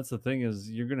 and that's the thing is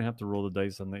you're going to have to roll the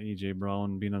dice on the AJ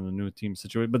Brown being on the new team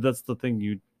situation. But that's the thing.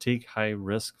 You take high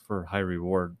risk for high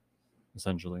reward,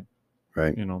 essentially,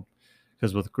 Right.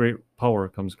 because with great power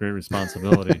comes great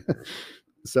responsibility.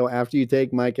 So after you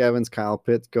take Mike Evans, Kyle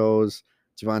Pitts goes,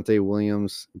 Javonte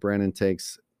Williams, Brandon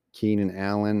takes Keenan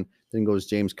Allen, then goes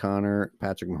James Conner,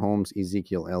 Patrick Mahomes,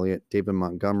 Ezekiel Elliott, David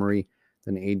Montgomery,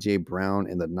 then AJ Brown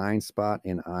in the 9th spot,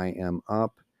 and I am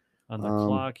up. On the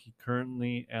clock,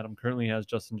 Adam currently has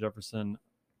Justin Jefferson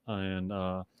and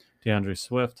DeAndre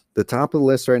Swift. The top of the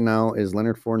list right now is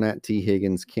Leonard Fournette, T.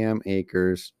 Higgins, Cam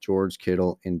Akers, George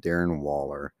Kittle, and Darren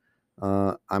Waller.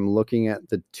 I'm looking at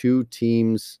the 2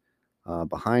 teams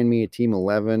behind me. Team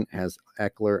 11 has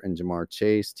Eckler and Jamar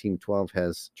Chase. Team 12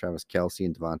 has Travis Kelce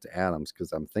and Devonta Adams,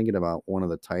 because I'm thinking about one of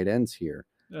the tight ends here.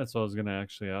 That's what I was going to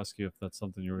actually ask you if that's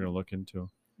something you were going to look into.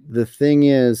 The thing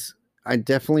is, I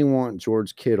definitely want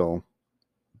George Kittle,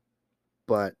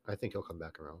 but I think he'll come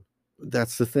back around.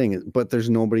 that's the thing. But there's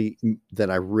nobody that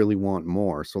I really want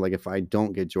more. So, like, if I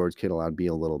don't get George Kittle, I'd be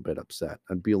a little bit upset.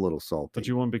 I'd be a little salty. But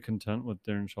you won't be content with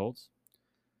Darren Schultz?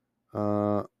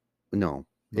 No.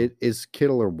 It is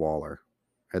Kittle or Waller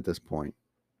at this point.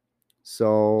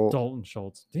 So Dalton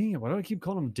Schultz. Dang it, why do I keep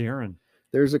calling him Darren?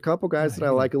 there's a couple guys that I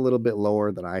hate him. like a little bit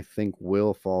lower that I think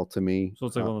will fall to me. So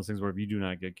it's like one of those things where if you do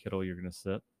not get Kittle, you're going to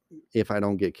sit. If I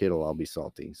don't get Kittle, I'll be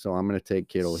salty. So I'm going to take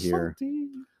Kittle here. Salty.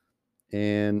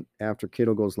 And after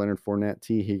Kittle goes Leonard Fournette,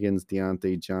 T. Higgins,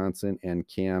 Deontay Johnson, and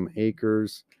Cam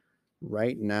Akers.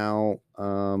 Right now,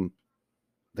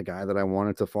 the guy that I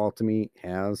wanted to fall to me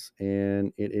has,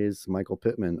 and it is Michael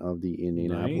Pittman of the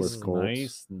Indianapolis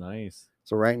Colts. Nice.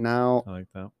 So right now, I like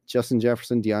that. Justin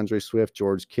Jefferson, DeAndre Swift,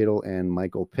 George Kittle, and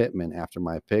Michael Pittman. After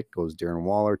my pick goes Darren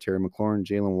Waller, Terry McLaurin,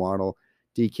 Jalen Waddle,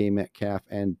 DK Metcalf,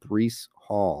 and Breece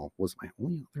Hall was my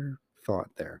only other thought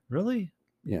there. Really?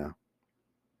 Yeah.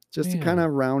 Just to Man. kind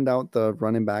of round out the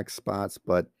running back spots,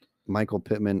 but Michael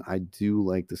Pittman, I do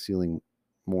like the ceiling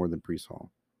more than Breece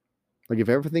Hall. Like, if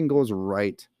everything goes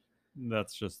right.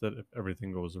 That's just that if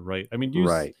everything goes right. I mean,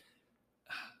 Right.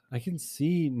 I can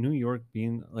see New York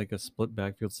being like a split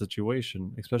backfield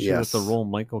situation, especially with the Yes. role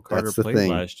Michael Carter That's the played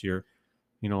thing. last year.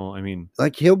 I mean,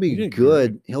 Like, he'll He be did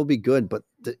good. great. He'll be good, but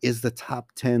is the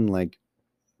top 10 like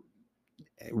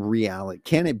reality?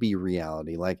 Can it be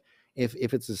reality? Like, if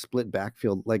it's a split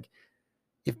backfield, like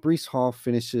if Breece Hall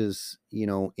finishes,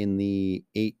 in the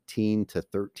 18 to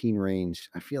 13 range,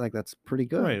 I feel like that's pretty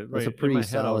good. right. That's a In pretty my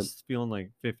head, I solid. was feeling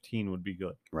like 15 would be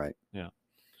good. Right.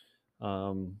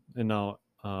 And now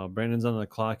Brandon's on the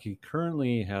clock. He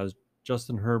currently has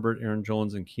Justin Herbert, Aaron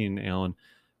Jones, and Keenan Allen.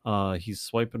 He's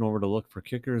swiping over to look for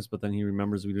kickers, but then he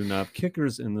remembers we do not have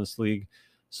kickers in this league.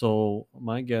 So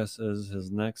my guess is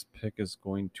his next pick is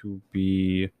going to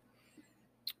be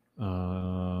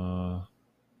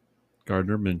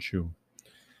Gardner Minshew.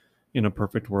 In a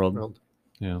perfect world.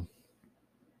 Yeah.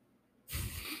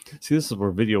 See, this is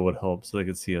where video would help, so they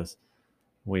could see us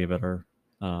way better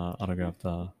autographed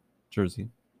jersey.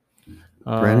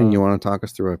 Brandon, you want to talk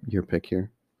us through your pick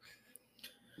here?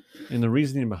 And the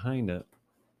reasoning behind it.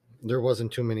 There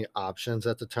wasn't too many options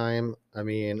at the time. I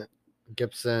mean,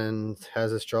 Gibson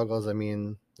has his struggles. I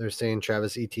mean, they're saying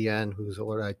Travis Etienne, who's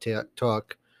what I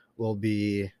took, will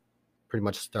be pretty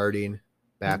much starting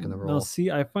back in the Now, role. see,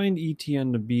 I find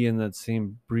ETN to be in that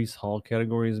same Breece Hall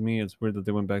category as me. It's weird that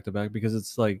they went back to back because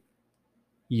it's like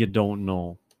you don't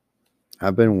know.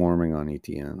 I've been warming on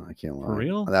ETN. I can't lie. For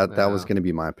real? That was Yeah. going to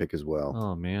be my pick as well.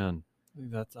 Oh man,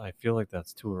 I feel like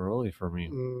that's too early for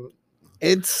me.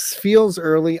 It feels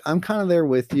early. I'm kind of there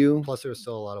with you. Plus, there's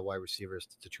still a lot of wide receivers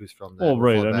to choose from. Oh will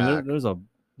right, fall I mean back. there's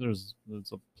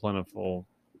a plentiful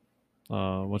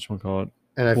whatchamacallit.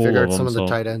 And I pool figured of some them, of the so-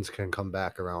 tight ends can come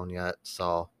back around yet.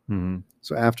 So Mhm.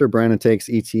 So after Brandon takes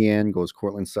ETN, goes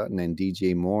Cortland Sutton and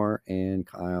DJ Moore, and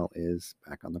Kyle is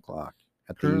back on the clock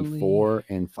at the Currently- 4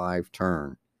 and 5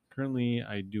 turn. Currently,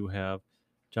 I do have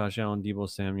Josh Allen, Deebo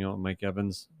Samuel, and Mike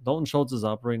Evans. Dalton Schultz is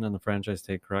operating on the franchise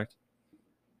tag, correct?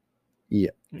 Yeah.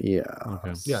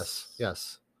 Okay.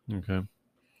 yes. Okay.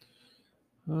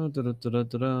 I'm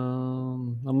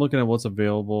looking at what's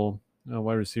available.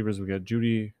 Wide receivers, we got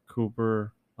Judy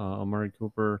Cooper, Amari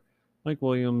Cooper, Mike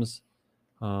Williams,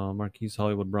 Marquise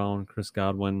Hollywood Brown, Chris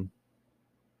Godwin.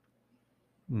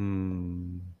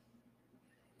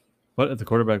 But at the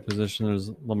quarterback position, there's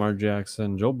Lamar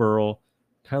Jackson, Joe Burrow,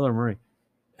 Kyler Murray.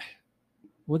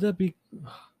 Would that be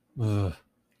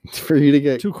For you to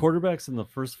get 2 quarterbacks in the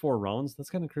first 4 rounds? That's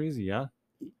kind of crazy, yeah?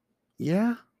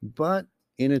 Yeah, but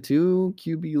in a 2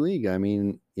 QB league, I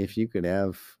mean, if you could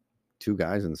have 2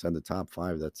 guys inside the top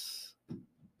 5. That's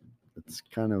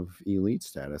kind of elite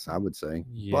status, I would say.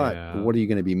 But Yeah. what are you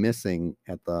going to be missing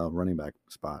at the running back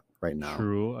spot right now?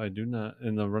 True. I do not.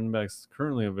 And the running backs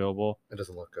currently available, It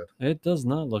doesn't look good. it does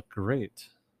not look great.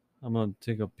 I'm going to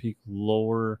take a peek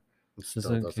lower. It Just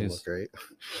still in doesn't case. look great.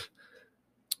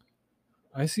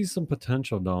 I see some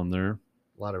potential down there.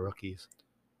 A lot of rookies.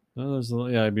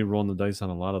 I'd be rolling the dice on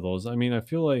a lot of those. I mean, I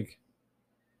feel like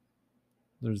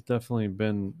there's definitely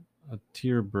been a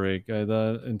tier break.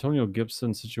 The Antonio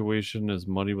Gibson situation is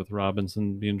muddy with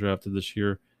Robinson being drafted this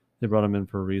year. They brought him in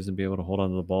for a reason, be able to hold on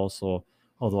to the ball. So,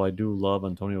 although I do love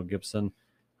Antonio Gibson,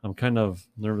 I'm kind of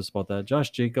nervous about that. Josh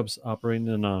Jacobs operating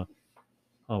in a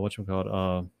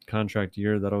contract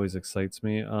year, that always excites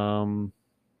me.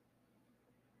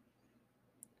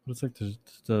 It's like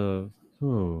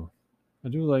I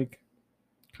do like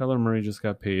Kyler Murray just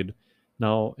got paid.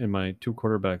 Now in my 2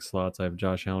 quarterback slots, I have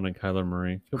Josh Allen and Kyler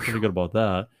Murray. Feel pretty good about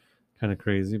that. Kind of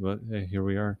crazy, but hey, here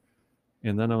we are.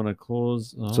 And then I'm going to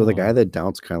close. So the guy that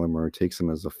doubts Kyler Murray takes him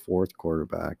as a 4th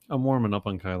quarterback. I'm warming up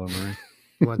on Kyler Murray.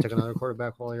 You want to take another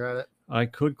quarterback while you're at it? I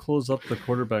could close up the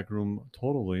quarterback room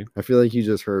totally. I feel like you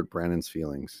just hurt Brandon's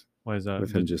feelings Why is that?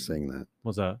 with him just saying that.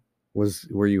 What's that?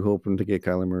 Were you hoping to get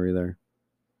Kyler Murray there?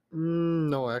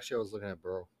 No, actually, I was looking at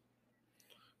Burrow.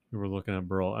 We were looking at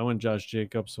Burrow. I went Josh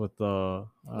Jacobs with the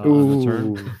on the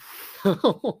turn.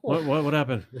 What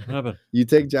happened? What happened? You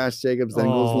take Josh Jacobs, then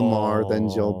goes Lamar, then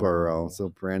Joe Burrow. Oh. So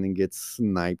Brandon gets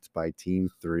sniped by Team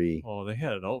 3. Oh, they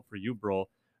had it out for you, bro.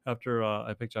 After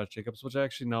I picked Josh Jacobs, which I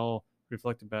actually now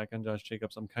reflected back on Josh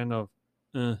Jacobs, I'm kind of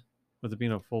with it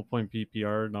being a full point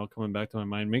PPR now coming back to my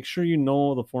mind. Make sure you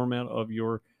know the format of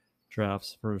your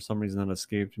drafts. For some reason that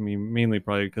escaped me, mainly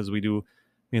probably because we do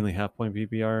mainly half point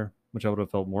PPR, which I would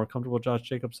have felt more comfortable with Josh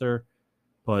Jacobs there.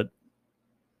 But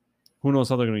who knows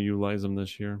how they're going to utilize him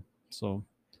this year. So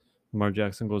Lamar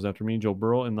Jackson goes after me, Joe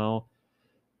Burrow, and now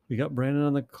we got Brandon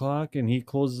on the clock, and he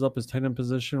closes up his tight end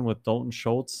position with Dalton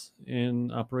Schultz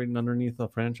operating underneath a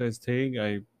franchise tag.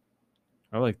 I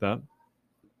like that.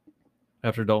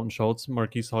 After Dalton Schultz,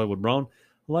 Marquise Hollywood Brown,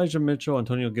 Elijah Mitchell,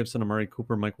 Antonio Gibson, Amari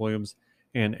Cooper, Mike Williams,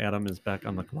 and Adam is back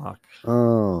on the clock.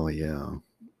 Oh, yeah.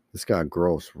 This got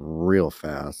gross real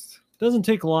fast. Doesn't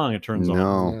take long, it turns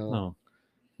out.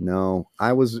 No.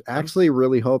 I was actually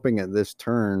really hoping at this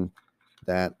turn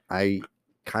that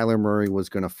Kyler Murray was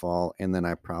going to fall, and then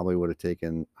I probably would have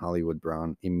taken Hollywood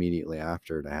Brown immediately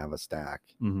after to have a stack.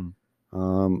 Mm-hmm.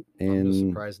 I'm just And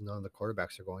surprised none of the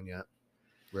quarterbacks are going yet.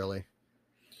 Really?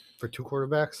 For 2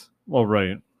 quarterbacks? Well,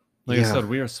 right. Like I Yeah. said,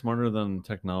 we are smarter than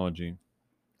technology.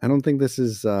 I don't think this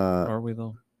is Are we,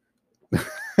 though?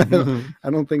 I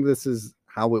don't think this is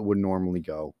how it would normally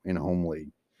go in a home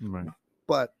league, Right.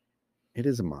 but it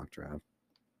is a mock draft.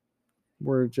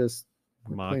 We're playing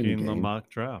Mocking the game. mock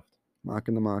draft.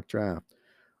 Mocking the mock draft.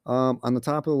 On the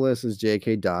top of the list is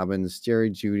J.K. Dobbins, Jerry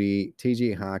Jeudy,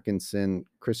 T.J. Hawkinson,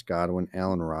 Chris Godwin,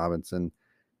 Allen Robinson,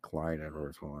 Clyde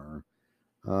Edwards-Helaire,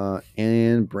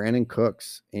 and Brandon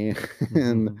Cooks. And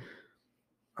Mhm.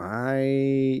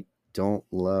 I don't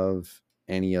love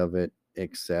any of it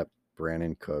except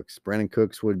Brandon Cooks. Brandon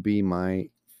Cooks would be my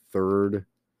 3rd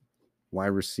wide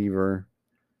receiver.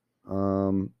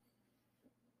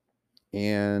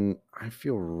 And I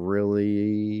feel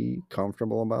really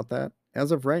comfortable about that.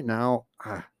 As of right now,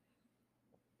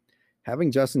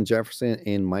 having Justin Jefferson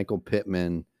and Michael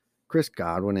Pittman, Chris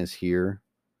Godwin is here.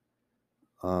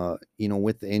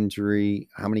 With the injury,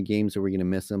 how many games are we going to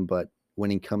miss him? But when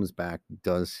he comes back,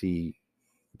 does he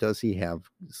have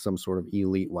some sort of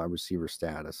elite wide receiver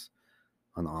status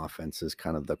on the offense is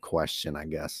kind of the question, I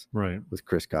guess, Right. with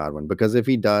Chris Godwin. Because if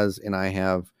he does, and I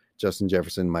have Justin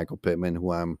Jefferson, Michael Pittman,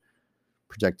 who I'm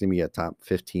projecting to be a top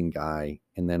 15 guy,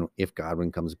 and then if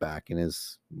Godwin comes back and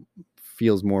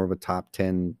feels more of a top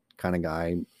 10 kind of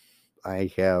guy,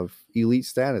 I have elite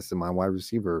status in my wide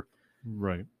receiver.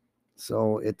 Right.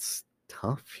 So it's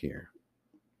tough here.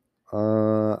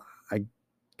 I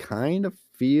kind of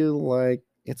feel like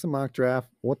it's a mock draft.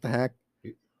 What the heck?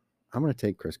 I'm going to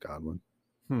take Chris Godwin.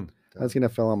 That's going to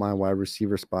fill out my wide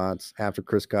receiver spots. After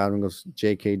Chris Godwin goes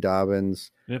J.K.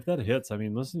 Dobbins. And if that hits, I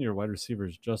mean, listen to your wide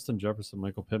receivers: Justin Jefferson,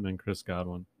 Michael Pittman, Chris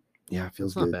Godwin. Yeah, it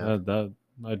feels That's good. not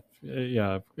bad.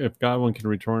 If Godwin can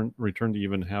return to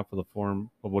even half of the form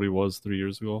of what he was 3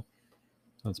 years ago,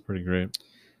 that's pretty great.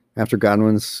 After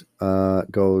Godwin's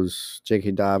goes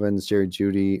J.K. Dobbins, Jerry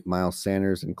Jeudy, Miles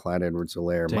Sanders, and Clyde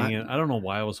Edwards-Helaire. Dang it! I don't know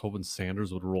why I was hoping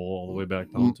Sanders would roll all the way back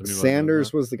down to me.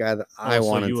 Sanders was the guy that I so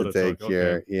wanted you to would've take took,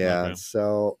 here. okay, Yeah. okay.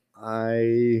 So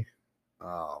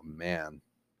oh man.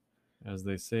 As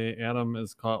they say, Adam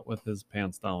is caught with his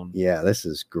pants down. Yeah, this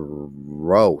is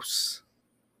gross.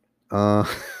 Oh,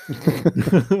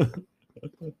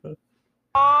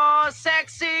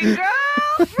 sexy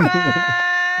girlfriend.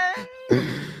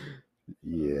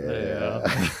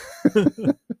 Yeah.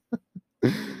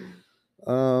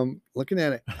 Looking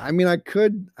at it, I mean, I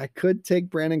could take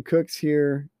Brandon Cooks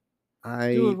here.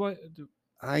 Dude, what?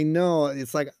 I know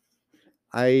it's like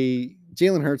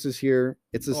Jalen Hurts is here.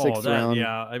 It's a sixth round.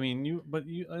 Yeah. I mean,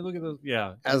 I look at those.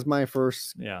 Yeah. As my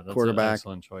first Yeah. That's quarterback, an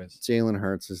excellent choice. Jalen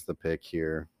Hurts is the pick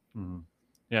here. Mhm.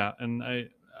 Yeah, and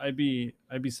I'd be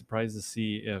surprised to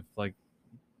see if like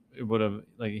it would have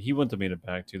like he wouldn't have made it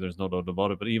back to. There's no doubt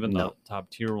about it. But even the top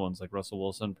tier ones like Russell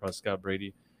Wilson, Prescott,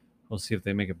 Brady, we'll see if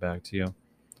they make it back to you.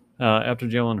 After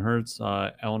Jalen Hurts,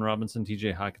 Allen Robinson,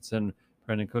 T.J. Hockenson,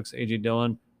 Brandon Cooks, A.J.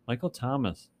 Dillon, Michael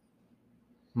Thomas.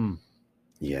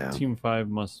 Yeah. Team 5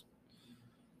 must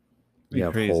be You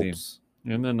have crazy. hopes.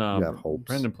 And then You have hopes.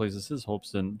 Brandon places his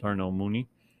hopes in Darnell Mooney.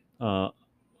 Why?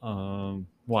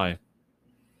 You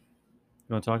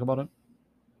want to talk about it?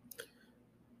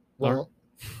 Well,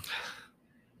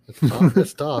 it's tough.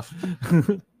 It's tough.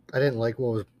 I didn't like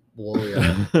what was below you.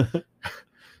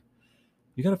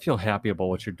 You got to feel happy about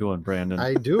what you're doing, Brandon.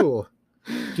 I do.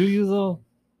 Do you, though?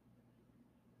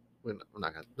 We're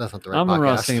not gonna, that's not the right Amon podcast.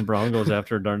 Ross St. Brown goes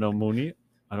after Darnell Mooney.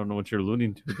 I don't know what you're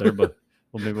alluding to there, but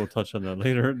maybe we'll touch on that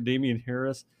later. Damian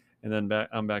Harris, and then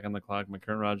I'm back on the clock. My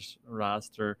current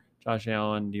roster, Josh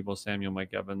Allen, Deebo Samuel,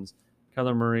 Mike Evans,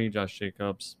 Kyler Murray, Josh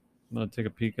Jacobs. I'm going to take a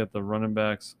peek at the running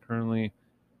backs currently.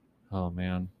 Oh,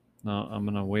 man. No, I'm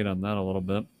going to wait on that a little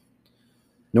bit.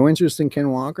 No interest in Ken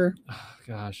Walker?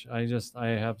 Gosh, I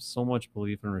have so much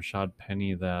belief in Rashad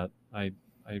Penny that I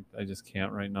just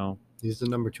can't right now. He's the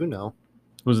number 2 now.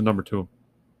 Who's the number 2?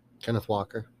 Kenneth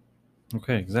Walker.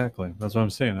 Okay, exactly. That's what I'm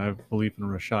saying. I have belief in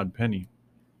Rashad Penny.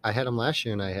 I had him last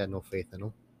year, and I had no faith in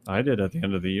him. I did at the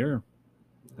end of the year.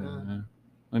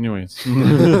 Anyways.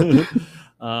 I'm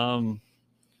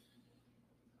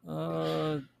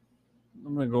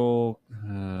going to go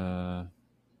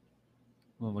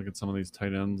I'll look at some of these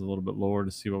tight ends a little bit lower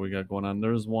to see what we got going on.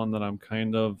 There's one that I'm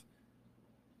kind of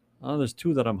there's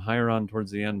 2 that I'm higher on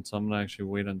towards the end, so I'm going to actually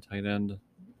wait on tight end.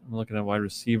 I'm looking at wide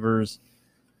receivers.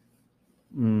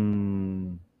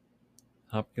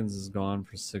 Hopkins is gone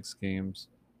for 6 games.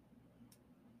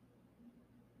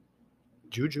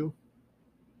 Juju.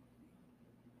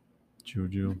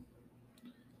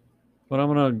 But I'm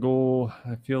going to go,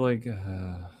 I feel like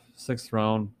 6th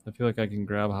round. I feel like I can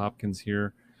grab Hopkins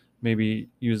here. Maybe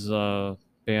use a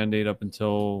Band-Aid up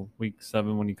until week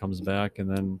 7 when he comes back, and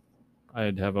then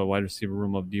I'd have a wide receiver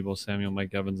room of Deebo Samuel,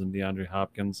 Mike Evans, and DeAndre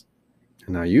Hopkins.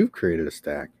 And now you've created a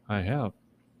stack. I have.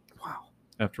 Wow.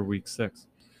 After week 6.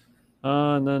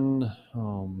 And then,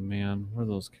 oh man, where are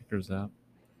those kickers at?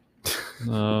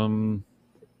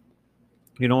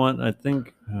 You know what? I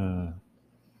think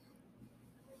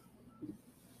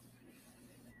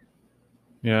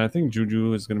I think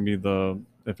Juju is going to be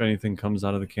if anything comes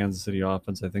out of the Kansas City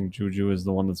offense, I think Juju is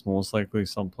the one that's most likely.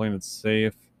 So I'm playing it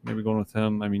safe. Maybe going with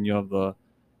him. I mean, you have the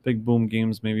big boom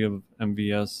games maybe of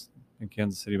MVS in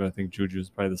Kansas City, but I think Juju is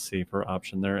probably the safer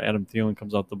option there. Adam Thielen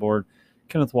comes off the board,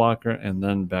 Kenneth Walker, and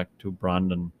then back to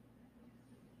Brandon.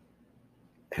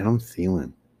 Adam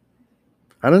Thielen.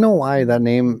 I don't know why that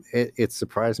name, it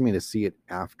surprised me to see it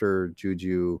after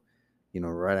Juju,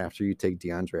 right after you take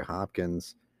DeAndre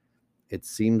Hopkins. It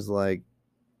seems like,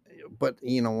 but,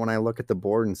 when I look at the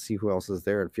board and see who else is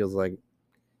there, it feels like,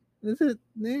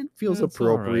 it feels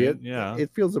appropriate. Right. Yeah.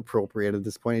 It feels appropriate at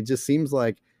this point. It just seems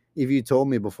like if you told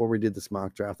me before we did this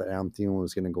mock draft that Adam Thielen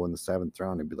was going to go in the 7th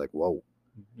round, I'd be like, whoa.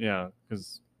 Yeah,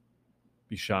 because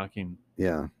be shocking.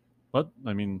 Yeah. But,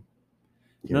 I mean,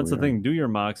 that's the thing. Do your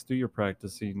mocks, do your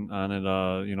practicing on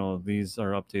it. These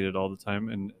are updated all the time.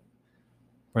 And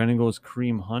Brandon goes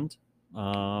Kareem Hunt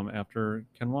after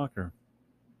Ken Walker.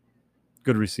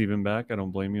 Good receiving back. I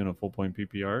don't blame you in a full-point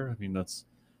PPR. I mean, that's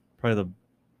probably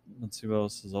let's see what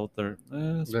else is out there.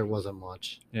 There wasn't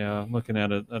much. Yeah, I'm looking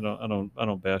at it. I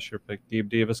don't bash your pick. Gabe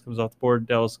Davis comes off the board.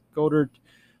 Dallas Goedert,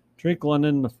 Drake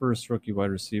London, the first rookie wide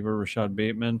receiver. Rashad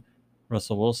Bateman,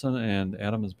 Russell Wilson, and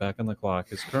Adam is back on the clock.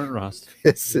 His current roster.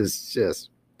 This is just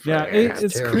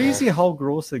it's terrible. crazy how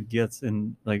gross it gets.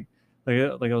 And like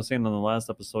I was saying on the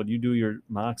last episode, you do your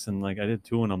mocks and like I did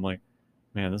too, and I'm like,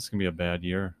 man, this is gonna be a bad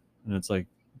year. And it's like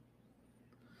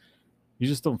you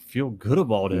just don't feel good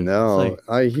about it. No,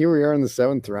 here we are in the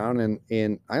 7th round,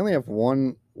 and I only have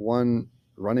one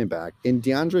running back. And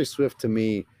DeAndre Swift, to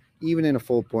me, even in a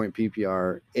full point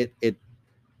PPR, it's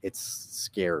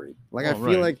scary. Like I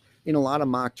feel like in a lot of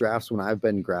mock drafts when I've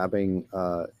been grabbing,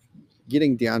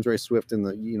 getting DeAndre Swift in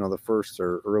the the 1st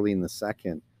or early in the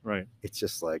 2nd, right? It's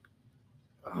just like,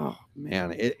 oh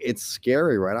man, it's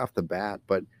scary right off the bat.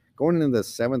 But going into the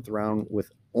 7th round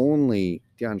with only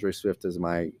DeAndre Swift as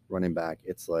my running back,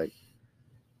 it's like,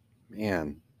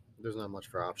 man, There's not much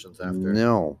for options after.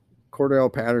 no.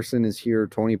 Cordell Patterson is here.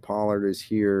 Tony Pollard is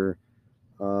here.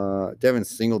 Devin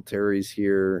Singletary's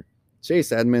here.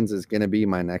 Chase Edmonds is going to be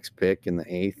my next pick in the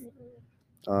 8th.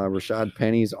 Rashad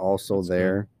Penny's also That's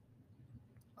there.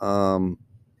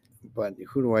 But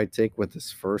who do I take with this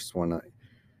first one?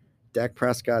 Dak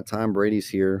Prescott, Tom Brady's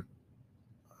here.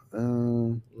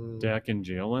 Dak and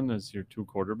Jalen as your 2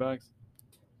 quarterbacks.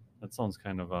 That sounds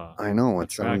kind of I know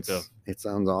attractive. it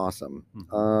sounds awesome.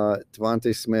 Mhm.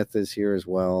 Devontae Smith is here as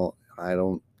well.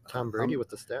 Tom Brady with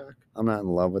the stack. I'm not in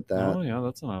love with that. Oh yeah,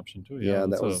 that's an option too. Yeah, Yeah,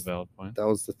 that's that a was- valid point. That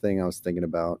was the thing I was thinking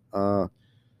about. I'm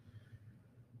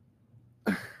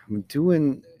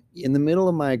doing in the middle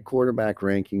of my quarterback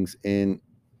rankings, and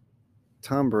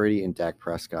Tom Brady and Dak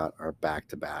Prescott are back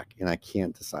to back, and I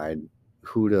can't decide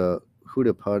who to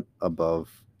put above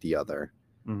the other.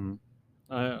 Hmm.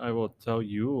 I will tell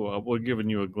you. We're giving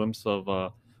you a glimpse of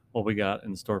what we got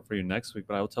in store for you next week,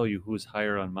 but I will tell you who's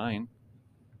higher on mine.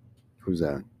 Who's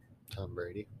that? Tom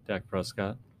Brady. Dak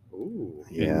Prescott. Ooh.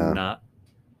 Yeah. And not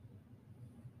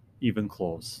even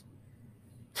close.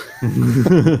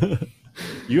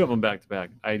 You have them back to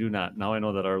back. I do not. Now I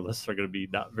know that our lists are going to be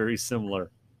not very similar.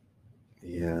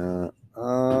 Yeah.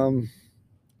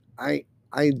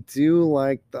 I do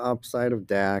like the upside of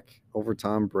Dak over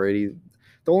Tom Brady.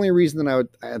 The only reason that I would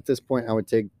at this point I would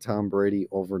take Tom Brady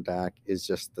over Dak is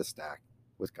just the stack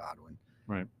with Godwin.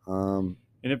 Right. Um,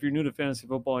 And if you're new to fantasy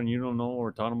football and you don't know what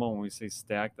we're talking about when we say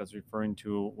stack, that's referring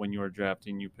to when you are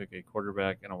drafting, you pick a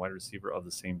quarterback and a wide receiver of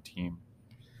the same team.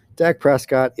 Dak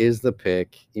Prescott is the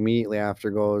pick. Immediately after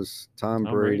goes Tom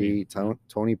Tom Brady, Brady.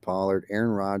 Tony Pollard,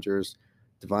 Aaron Rodgers,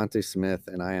 Devontae Smith,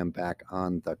 and I am back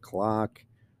on the clock.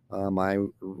 My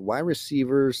wide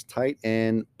receivers, tight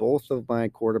end, both of my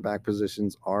quarterback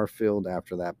positions are filled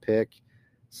after that pick.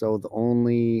 So the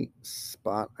only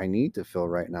spot I need to fill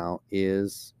right now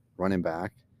is running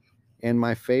back. And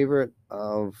my favorite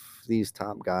of these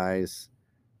top guys,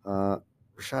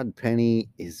 Rashad Penny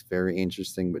is very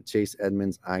interesting, but Chase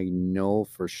Edmonds, I know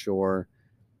for sure,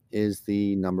 is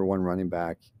the number 1 running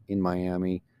back in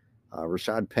Miami.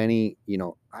 Rashad Penny,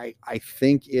 I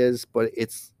think is, but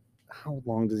it's how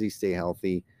long does he stay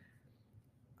healthy?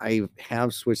 I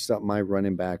have switched up my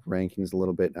running back rankings a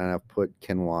little bit, and I've put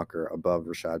Ken Walker above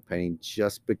Rashad Penny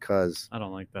just because I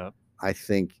don't like that. I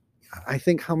think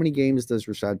how many games does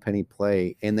Rashad Penny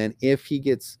play? And then if he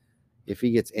gets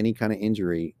any kind of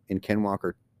injury and Ken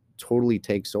Walker totally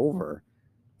takes over,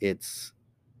 it's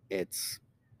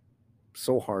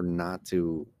so hard not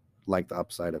to like the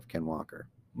upside of Ken Walker.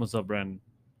 What's up, Brandon?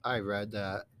 I read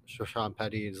that Rashad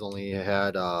Penny has only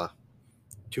had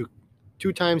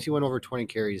two times he went over 20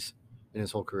 carries in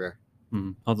his whole career.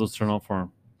 How'd those turn out for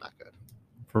him? Not good.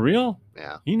 For real?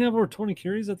 Yeah. He never over 20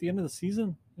 carries at the end of the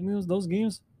season in those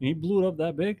games? And he blew it up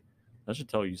that big? That should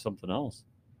tell you something else.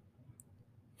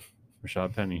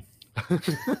 Rashad Penny.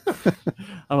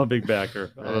 I'm a big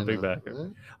backer.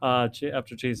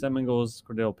 After Chase Edmonds goes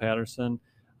Cordell Patterson,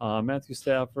 Matthew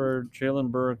Stafford,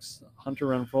 Traylon Burks, Hunter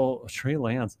Renfrow, Trey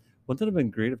Lance. Wouldn't it have been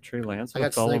great if Trey Lance would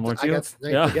have fell one more I too? got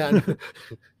sniped again.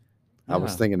 I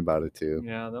was Yeah. thinking about it too.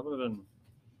 Yeah, that would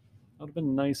have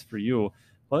been nice for you.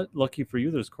 But lucky for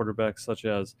you, there's quarterbacks such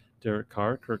as Derek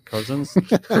Carr, Kirk Cousins.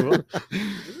 Tua.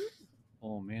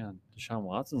 Oh man, Deshaun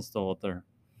Watson's still out there.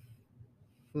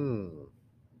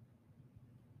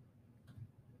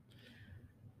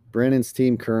 Brandon's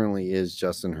team currently is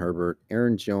Justin Herbert,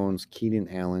 Aaron Jones, Keenan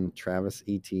Allen, Travis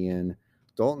Etienne,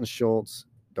 Dalton Schultz,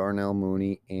 Darnell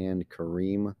Mooney, and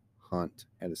Kareem Hunt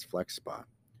at his flex spot.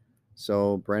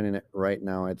 So Brandon right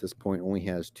now at this point only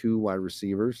has 2 wide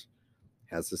receivers,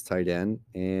 has his tight end,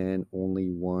 and only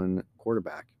 1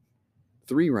 quarterback.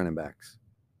 3 running backs.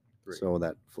 3. So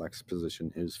that flex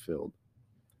position is filled.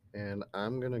 And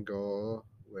I'm going to go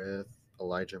with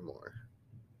Elijah Moore.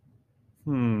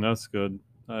 That's good.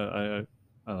 I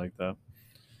like that.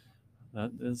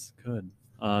 That is good.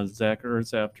 Zach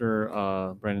Ertz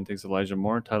after Brandon takes Elijah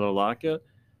Moore, Tyler Lockett.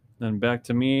 Then back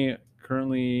to me.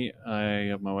 Currently, I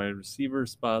have my wide receiver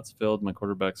spots filled, my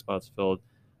quarterback spots filled.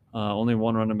 Only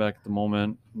 1 running back at the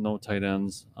moment, no tight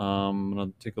ends. I'm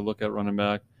going to take a look at running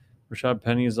back. Rashad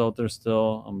Penny is out there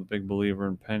still. I'm a big believer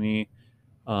in Penny.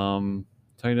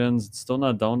 Tight ends, it's still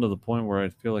not down to the point where I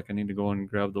feel like I need to go and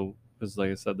grab because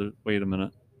like I said, wait a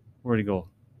minute. Where'd he go?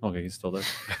 Okay, he's still there.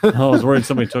 I was worried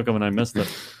somebody took him and I missed it.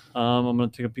 I'm going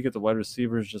to take a peek at the wide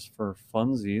receivers just for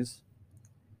funsies.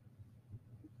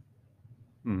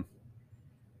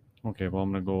 Okay, well,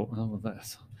 I'm going to go with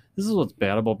this. This is what's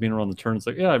bad about being around the turn. It's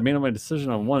like, yeah, I made my decision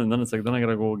on one, and then it's like, then I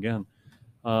gotta go again.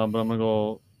 But I'm gonna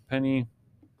go penny,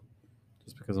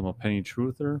 just because I'm a penny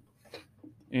truther,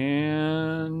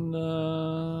 and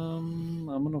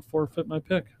I'm gonna forfeit my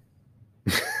pick.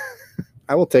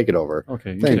 I will take it over.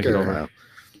 Okay, you Thank take you. it over.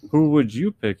 Who would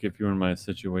you pick if you were in my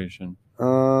situation?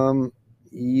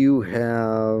 You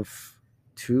have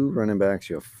 2 running backs.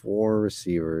 You have 4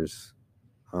 receivers.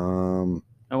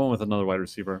 I went with another wide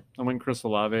receiver. I went Chris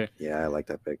Olave. Yeah, I like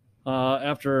that pick.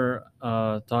 After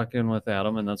talking with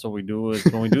Adam, and that's what we do is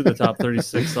when we do the top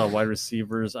 36 wide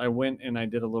receivers, I went and I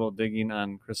did a little digging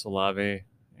on Chris Olave,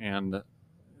 and the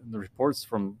reports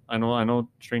from I know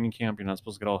training camp, you're not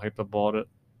supposed to get all hyped up about it.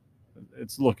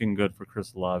 It's looking good for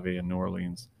Chris Olave in New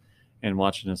Orleans, and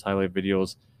watching his highlight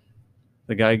videos,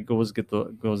 the guy goes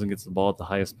and gets the ball at the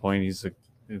highest point.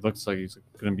 It looks like he's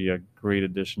going to be a great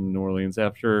addition to New Orleans.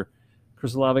 After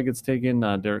Chris Olave gets taken,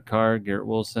 Derek Carr, Garrett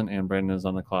Wilson, and Brandon is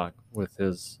on the clock with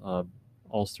his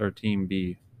all-star team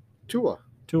B. Tua.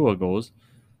 Tua goes.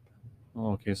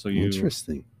 Okay, so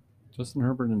Interesting. Justin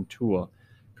Herbert and Tua.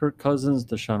 Kirk Cousins,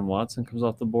 Deshaun Watson comes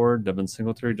off the board. Devin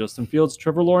Singletary, Justin Fields,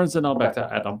 Trevor Lawrence, and now back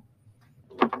to Adam.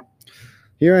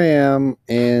 Here I am,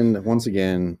 and once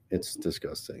again, it's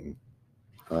disgusting.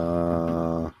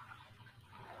 I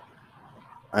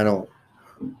don't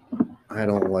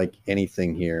like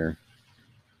anything here.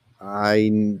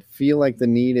 I feel like the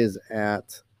need is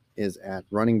at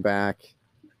running back,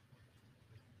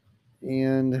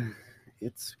 and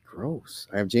it's gross.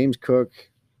 I have James Cook,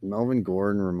 Melvin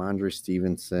Gordon, Ramondre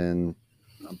Stevenson.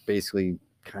 Basically,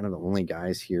 kind of the only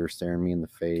guys here staring me in the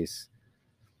face.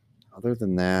 Other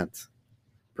than that,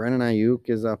 Brandon Ayuk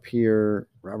is up here.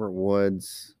 Robert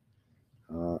Woods.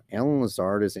 Alan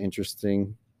Lazard is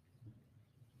interesting.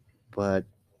 But,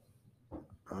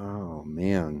 oh,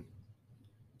 man.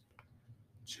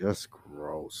 Just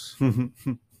gross. I'd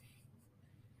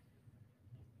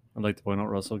like to point out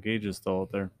Russell Gage is still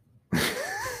out there.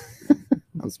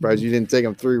 I'm surprised you didn't take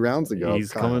him 3 rounds ago.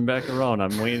 He's coming back around.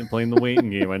 I'm playing the waiting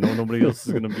game. I know nobody else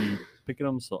is going to be picking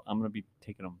him, so I'm going to be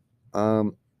taking him.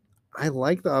 I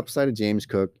like the upside of James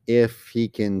Cook if he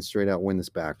can straight out win this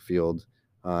backfield,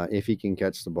 if he can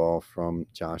catch the ball from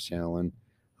Josh Allen.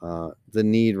 The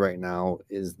need right now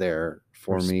is there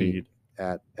for me speed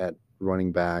at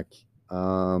running back.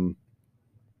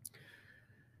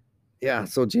 Yeah,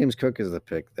 so James Cook is the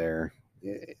pick there.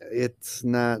 It's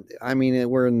not. I mean,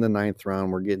 we're in the 9th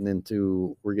round. We're getting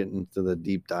into the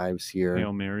deep dives here.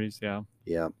 Hail Marys, yeah.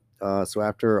 Yeah. So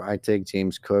after I take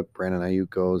James Cook, Brandon Ayuk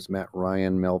goes, Matt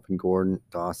Ryan, Melvin Gordon,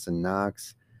 Dawson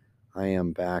Knox. I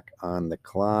am back on the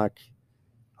clock.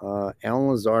 Alan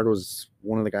Lazard was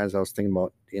one of the guys I was thinking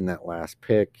about in that last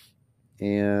pick.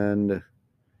 And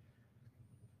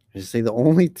I just say the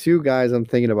only 2 guys I'm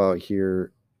thinking about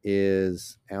here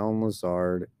is Alan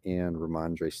Lazard and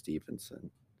Ramondre Stevenson.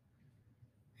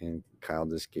 And Kyle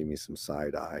just gave me some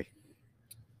side eye.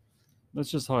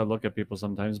 That's just how I look at people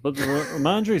sometimes. But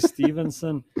Ramondre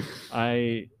Stevenson,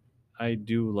 I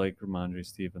do like Ramondre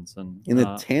Stevenson. In the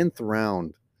 10th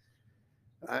round.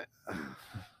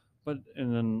 But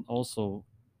and then also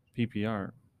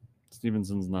PPR.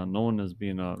 Stevenson's not known as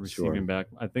being a receiving back.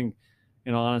 I think,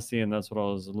 in all honesty, and that's what I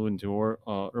was alluding to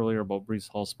earlier about Breece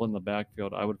Hall splitting the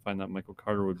backfield, I would find that Michael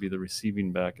Carter would be the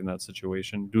receiving back in that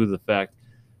situation due to the fact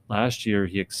last year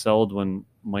he excelled when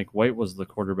Mike White was the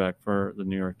quarterback for the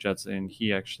New York Jets, and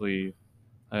he actually,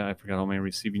 I forgot how many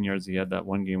receiving yards he had that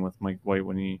one game with Mike White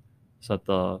when he set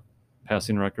the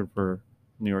passing record for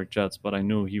New York Jets, but I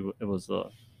knew it was a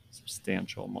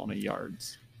substantial amount of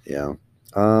yards. Yeah.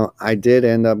 I did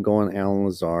end up going Alan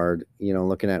Lazard,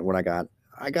 looking at what I got.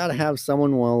 I got to have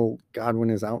someone while Godwin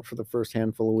is out for the first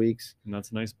handful of weeks. And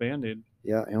that's a nice Band-Aid.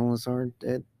 Yeah, Alan Lazard,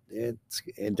 it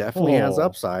definitely has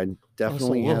upside.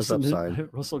 Definitely has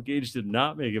upside. Russell Gage did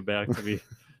not make it back to me.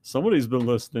 Somebody's been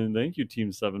listening. Thank you,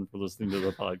 Team 7, for listening to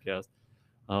the podcast.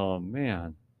 Oh,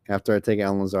 man. After I take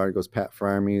Alan Lazard, goes Pat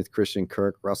Freiermuth, Christian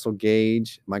Kirk, Russell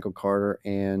Gage, Michael Carter,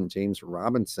 and James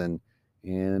Robinson.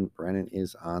 And Brennan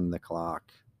is on the clock.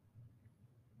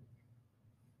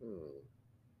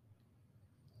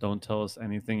 Don't tell us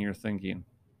anything you're thinking.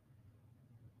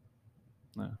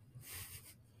 No.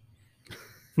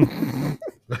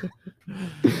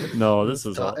 No, this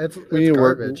is we need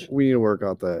to work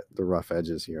out the rough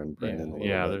edges here on Brendan.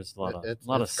 Yeah, there's a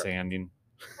lot of sanding.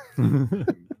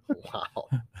 Wow.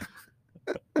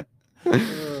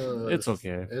 It's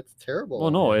okay. It's terrible.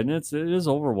 Well, no, and it is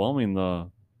overwhelming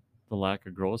the lack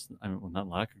of growth. I mean, well, not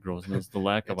lack of growth. It's the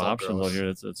lack of options out here.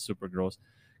 It's super gross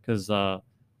because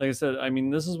like I said, I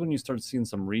mean, this is when you start seeing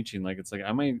some reaching. Like it's like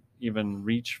I might even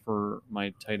reach for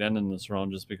my tight end in this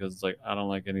round just because it's like I don't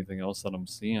like anything else that I'm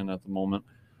seeing at the moment.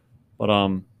 But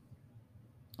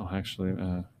actually,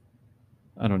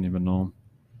 I don't even know.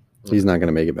 He's not going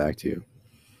to make it back to you.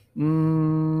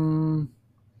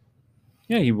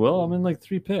 Yeah, he will. I'm in like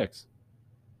 3 picks.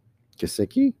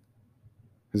 Gesicki?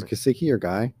 Is Gesicki your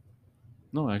guy?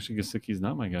 No, actually, Gesicki's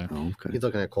not my guy. Oh, okay. He's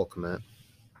looking at Cole Kmet.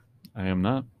 I am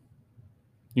not.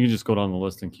 You can just go down the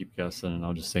list and keep guessing, and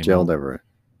I'll just say Gerald no. Everett.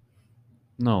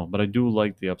 No, but I do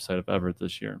like the upside of Everett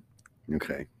this year.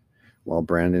 Okay. While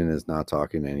Brandon is not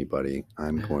talking to anybody,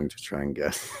 I'm going to try and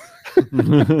guess. I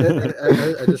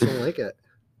just don't like it.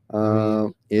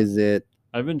 Is it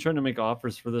I've been trying to make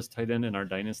offers for this tight end in our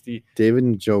dynasty. David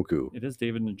Njoku? It is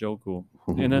David Njoku.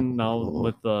 And then now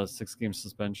with the 6-game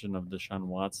suspension of Deshaun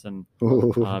Watson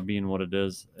being what it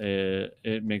is,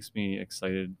 it makes me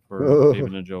excited for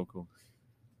David Njoku.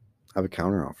 I have a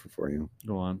counter offer for you.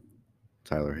 Go on.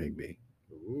 Tyler Higbee.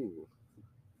 Ooh.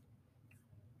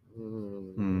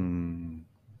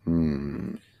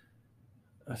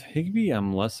 Higbee,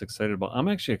 I'm less excited about. I'm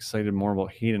actually excited more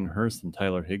about Hayden Hurst than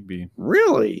Tyler Higbee.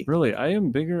 Really? Really, I am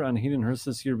bigger on Hayden Hurst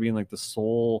this year being like the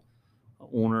sole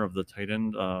owner of the tight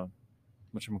end,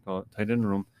 tight end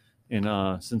room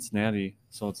in Cincinnati.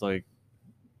 So it's like,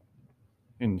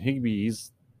 in Higbee,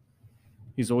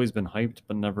 he's always been hyped,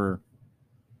 but never.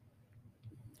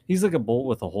 He's like a bolt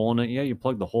with a hole in it. Yeah, you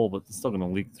plug the hole, but it's still gonna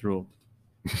leak through.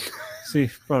 See,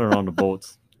 brought around to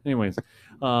boats. Anyways,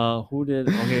 who did?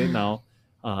 Okay, now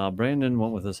Brandon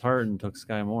went with his heart and took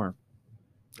Sky Moore.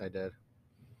 I did.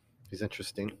 He's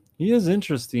interesting. He is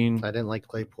interesting. I didn't like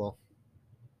Claypool.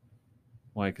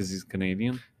 Why? Because he's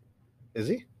Canadian. Is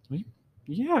he?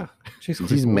 Yeah, Chase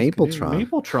He's Claypool's Mapletron. Canadian.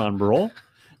 Mapletron, bro.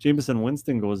 Jameson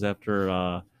Winston goes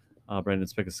after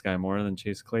Brandon's pick of Sky Moore, and then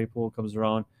Chase Claypool comes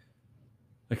around.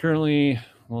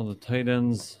 The tight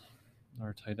ends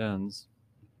are tight ends,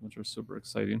 which are super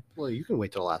exciting. Well, you can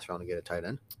wait till the last round to get a tight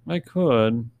end. I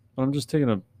could, but I'm just taking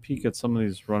a peek at some of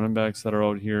these running backs that are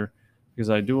out here because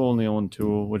I do only own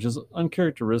 2, which is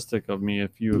uncharacteristic of me.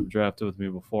 If you have drafted with me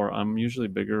before, I'm usually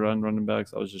bigger on running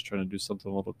backs. I was just trying to do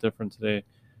something a little different today,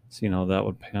 seeing how that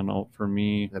would pan out for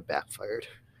me. That backfired.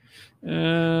 I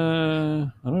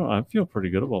don't know. I feel pretty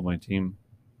good about my team.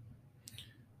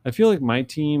 I feel like my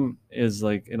team is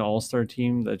like an all-star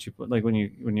team that you put, like when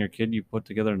you're a kid, you put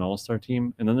together an all-star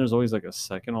team, and then there's always like a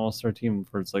second all-star team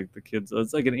where it's like the kids.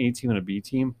 It's like an A team and a B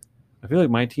team. I feel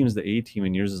like my team is the A team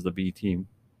and yours is the B team.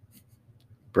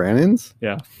 Brandon's?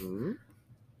 Yeah.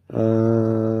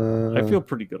 I I feel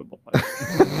pretty good about my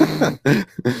team.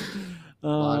 A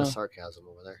lot of sarcasm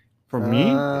over there. From me?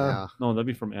 Yeah. No, that'd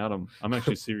be from Adam. I'm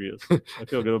actually serious. I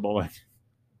feel good about my team.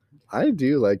 I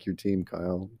do like your team,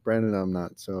 Kyle. Brandon, I'm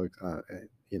not so.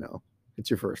 It's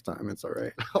your first time. It's all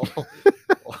right.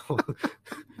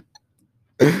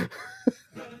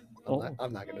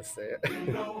 I'm not gonna say it.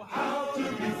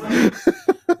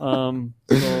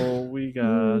 So we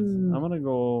got. I'm gonna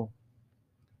go.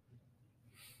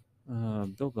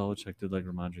 Bill Belichick did like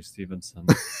Ramondre Stevenson.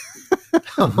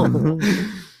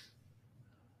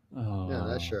 Yeah,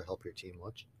 that sure helped your team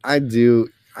much. I do.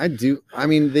 I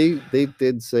mean, they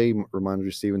did say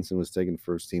Ramondre Stevenson was taking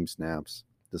first team snaps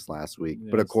this last week,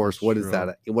 but of Yes, course, that's what does true.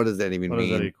 that? What does that even What does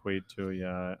that mean? equate to?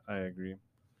 Yeah, I agree.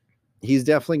 He's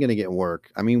definitely going to get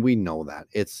work. I mean, we know that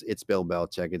it's Bill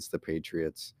Belichick. It's the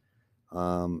Patriots.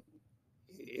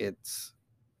 It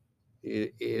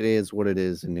is what it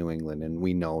is in New England, and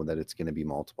we know that it's going to be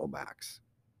multiple backs.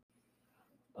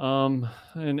 And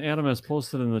Adam has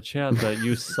posted in the chat that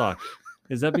you suck.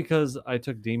 Is that because I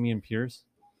took Dameon Pierce?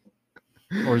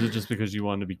 Or is it just because you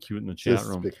wanted to be cute in the chat Just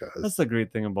room? because. That's the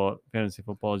great thing about fantasy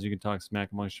football is you can talk smack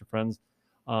amongst your friends.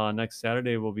 Next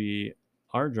Saturday will be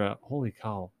our draft. Holy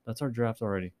cow, that's our draft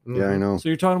already. Yeah, I know. So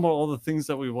you're talking about all the things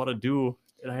that we want to do,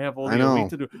 and I have only a week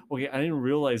to do. Okay, I didn't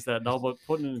realize that now, but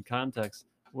putting it in context,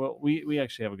 well, we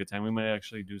actually have a good time. We might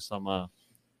actually do some.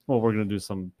 We're gonna do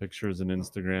some pictures and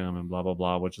Instagram and blah blah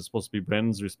blah, which is supposed to be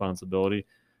Brandon's responsibility,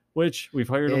 which we've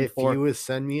hired him If for. you would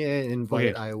send me an invite,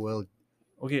 Okay. I will.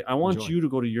 Okay, I want Enjoy. you to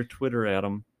go to your Twitter,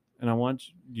 Adam, and I want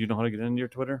you know how to get into your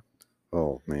Twitter.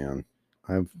 Oh man,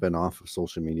 I've been off of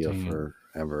social media Dang.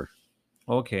 forever.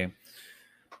 Okay,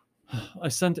 I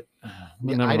sent.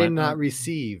 Yeah, I did not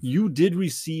receive. You did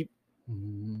receive.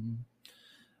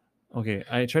 Okay,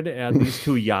 I tried to add these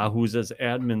two Yahoos as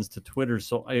admins to Twitter,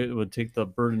 so it would take the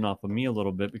burden off of me a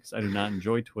little bit because I do not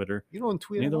enjoy Twitter. You don't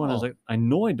tweet Neither at one all. is like, I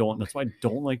know I don't. That's why I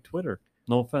don't like Twitter.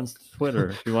 No offense to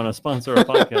Twitter. If you want to sponsor our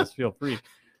podcast, feel free.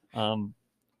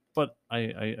 But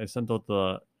I sent out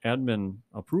the admin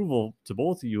approval to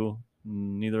both of you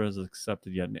Neither has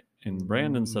accepted yet. And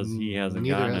Brandon says he hasn't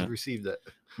Neither gotten has it. received it.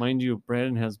 Mind you,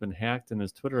 Brandon has been hacked in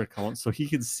his Twitter account, so he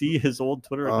can see his old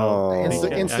Twitter Oh. account. He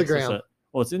can't access Instagram. it.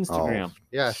 Oh, it's Instagram.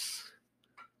 Yes.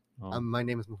 Oh. My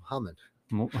name is Muhammad.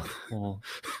 Well,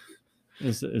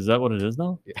 is that what it is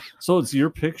now? Yeah. So it's your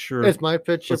picture, It's my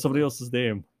picture. but somebody else's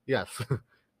name. Yes.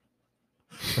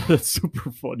 That's super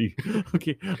funny.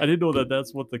 Okay, I didn't know that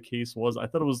that's what the case was. I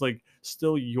thought it was like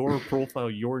still your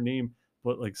profile, your name,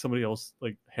 but like somebody else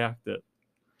like hacked it.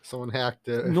 Someone hacked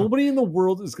it. Nobody in the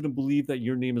world is going to believe that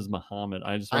your name is Muhammad.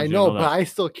 I just want I you to know, know but that. I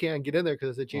still can't get in there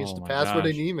because they changed Oh the my password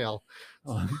gosh. and email.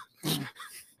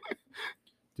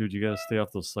 Dude, you got to stay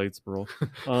off those sites, bro.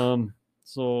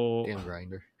 So Damn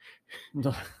grinder.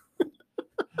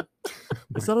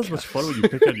 it's not as much fun when you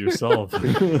pick on yourself.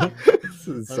 This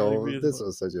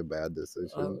was such a bad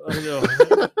decision. I know.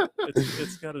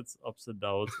 It's got its ups and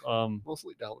downs.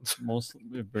 Mostly downs. Mostly,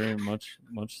 very much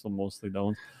so, mostly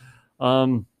downs.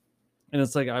 And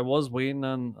it's like I was waiting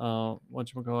on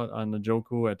whatchamacallit on the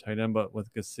Njoku at tight end, but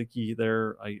with Gesicki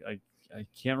there, I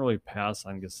can't really pass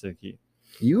on Gesicki.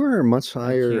 You are much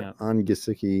higher can't. on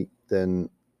Gesicki than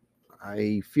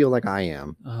I feel like I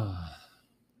am.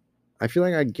 I feel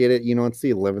like I get it. You know, it's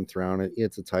the 11th round.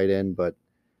 It's a tight end, but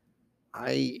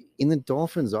in the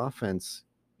Dolphins offense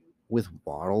with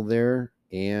Waddle there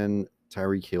and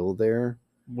Tyreek Hill there,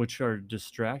 Which are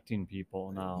distracting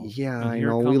people now. yeah, And I here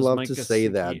know we comes love Mike to say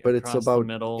that, Gesicki but it's across the about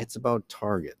middle.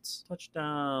 targets.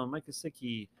 Touchdown, Mike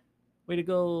Gesicki. Way to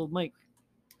go, Mike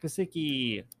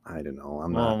Gesicki. I don't know.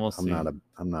 We'll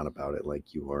I'm not about it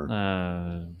like you are.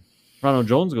 Ronald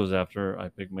Jones goes after I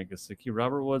pick Mike Gesicki.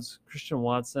 Robert Woods, Christian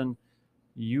Watson.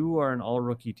 You are an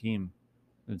all-rookie team,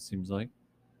 it seems like.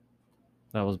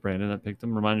 That was Brandon that picked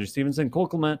him. Ramondre Stevenson, Cole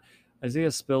Clement, Isaiah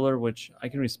Spiller, which I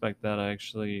can respect that.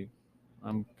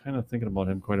 I'm kind of thinking about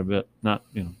him quite a bit. Not,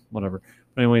 whatever.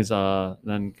 But anyways,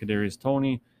 then Kadarius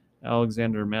Toney,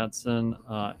 Alexander Mattson,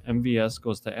 MVS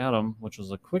goes to Adam, which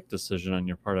was a quick decision on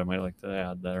your part. I might like to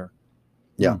add there.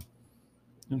 Yeah.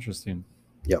 Interesting.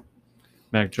 Yep.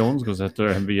 Mac Jones goes after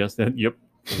MVS. Then yep.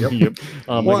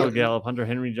 Michael What? Gallup, Hunter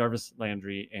Henry, Jarvis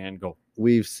Landry, and go.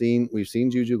 We've seen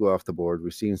Juju go off the board.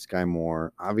 We've seen Sky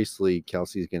Moore. Obviously,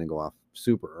 Kelsey's going to go off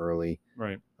super early.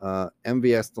 Right.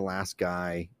 MVS, the last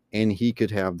guy, and he could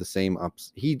have the same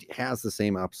ups. He has the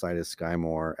same upside as Sky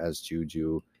Moore as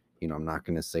Juju. You know, I'm not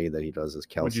going to say that he does as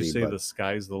Kelsey. Would you say but the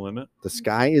sky's the limit? the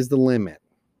sky is the limit.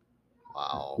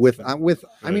 Wow. I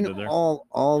mean,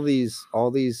 all these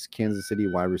Kansas City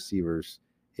wide receivers.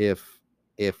 If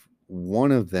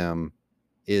one of them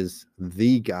is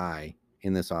the guy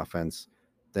in this offense,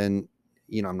 then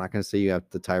I'm not going to say you have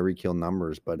the Tyreek Hill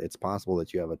numbers, but it's possible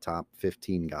that you have a top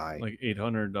 15 guy. Like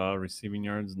 800 receiving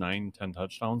yards, 9-10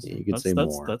 touchdowns. Yeah, you could say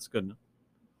more. That's good.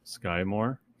 Sky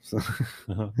Moore.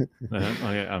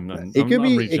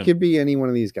 It could be any one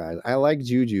of these guys. I like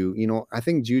Juju. I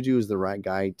think Juju is the right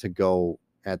guy to go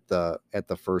at the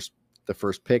first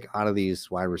pick out of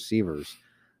these wide receivers.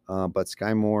 But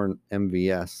Sky Moore and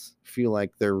MVS feel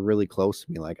like they're really close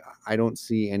to me. Like I don't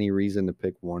see any reason to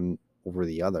pick one over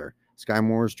the other. Sky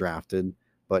Moore's drafted,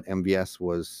 but MVS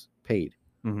was paid.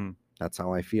 Mm-hmm. That's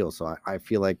how I feel. So I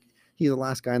feel like he's the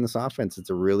last guy in this offense. It's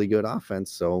a really good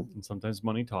offense. So and sometimes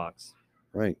money talks.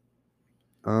 Right.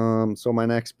 So my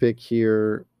next pick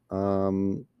here,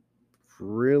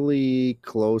 really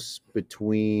close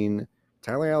between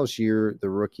Tyler Algier, the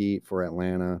rookie for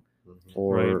Atlanta,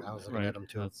 or Right. I was looking at him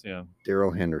too.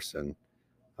 Daryl Henderson.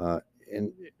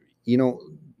 And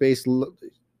based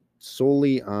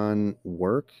solely on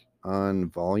work, on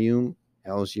volume,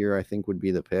 Algier I think would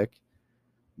be the pick.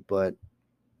 But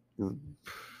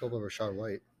Over Rashad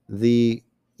White.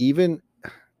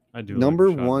 I do number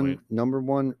like Rashad White.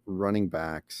 one running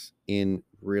backs in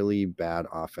really bad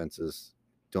offenses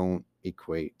don't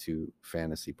equate to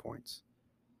fantasy points.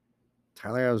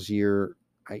 Tyler Algier,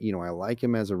 I like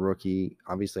him as a rookie.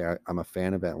 Obviously, I'm a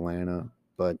fan of Atlanta,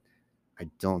 but I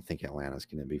don't think Atlanta's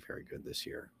going to be very good this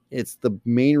year. It's the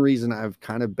main reason I've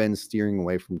kind of been steering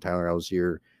away from Tyler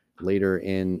Algier later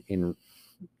in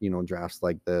drafts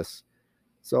like this.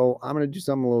 So I'm going to do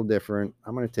something a little different.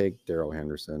 I'm going to take Daryl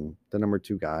Henderson, the number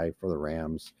 2 guy for the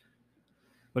Rams.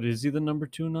 But is he the number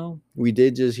 2 now? We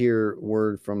did just hear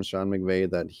word from Sean McVay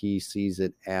that he sees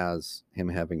it as him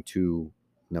having 2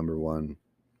 number 1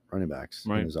 running backs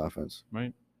in his offense.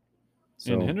 Right.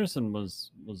 So, and Henderson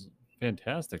was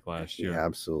fantastic last year. Yeah,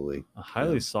 absolutely.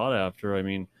 Highly sought after. I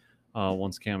mean,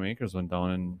 once Cam Akers went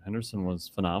down, and Henderson was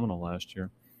phenomenal last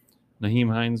year.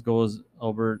 Naheem Hines goes,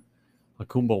 Albert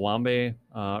Akumba Wambe,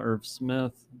 Irv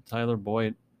Smith, Tyler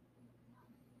Boyd.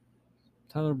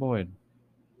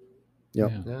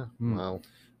 Yep. Yeah. Hmm. Wow.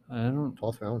 I don't.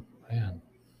 12th round. Man.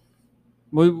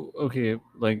 Well, okay.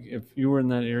 Like if you were in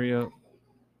that area,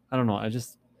 I don't know.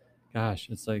 Gosh,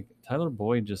 it's like Tyler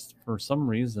Boyd. Just for some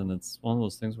reason, it's one of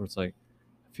those things where it's like,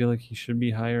 I feel like he should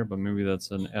be higher, but maybe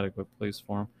that's an adequate place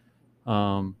for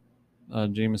him.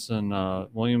 Jameson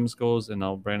Williams goes, and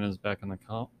now Brandon's back on the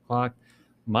clock.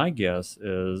 My guess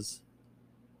is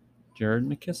Jared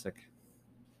McKissick.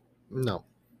 No.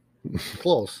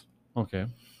 Close. Okay.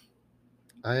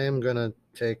 I am going to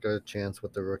take a chance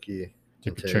with the rookie.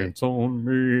 Take a and chance on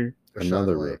me. Rashad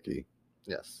Another White. rookie.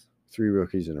 Yes. 3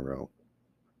 rookies in a row.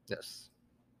 Yes.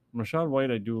 Rashad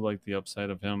White, I do like the upside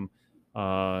of him.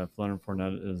 If Leonard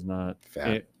Fournette is not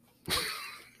Fat.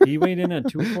 he weighed in at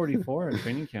 244 at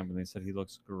training camp, and they said he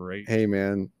looks great. Hey,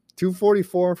 man.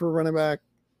 244 for running back.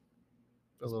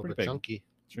 A little pretty bit big. chunky.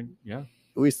 Yeah,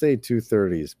 We say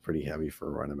 230 is pretty heavy for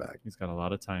a running back. he's got a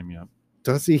lot of time yet.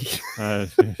 Does he? Uh,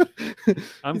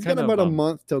 I'm He's kind got of about a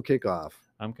month till kickoff.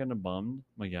 I'm kind of bummed,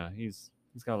 but yeah, he's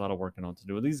got a lot of working out to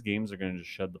do. These games are going to just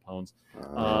shed the pounds.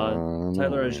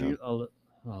 Tyler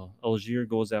Algier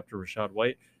goes after Rashad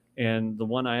White, and the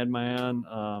one I had my eye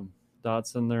on,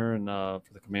 Dotson there, and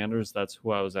for the Commanders, that's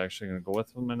who I was actually going to go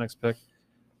with my next pick,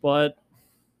 but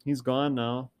he's gone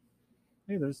now.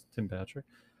 Hey, there's Tim Patrick.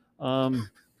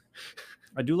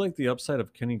 I do like the upside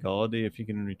of Kenny Golladay if he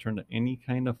can return to any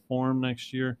kind of form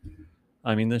next year.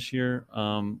 I mean, this year,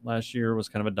 last year was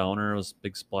kind of a downer. It was a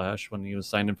big splash when he was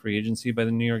signed in free agency by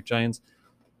the New York Giants,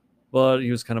 but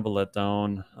he was kind of a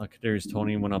letdown. Kadarius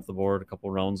Toney went off the board a couple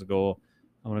rounds ago.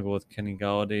 I'm going to go with Kenny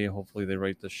Golladay. Hopefully they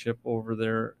right the ship over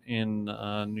there in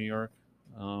New York.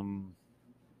 And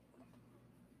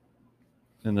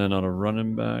then out of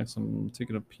running backs, I'm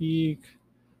taking a peek.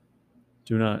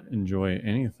 Do not enjoy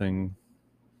anything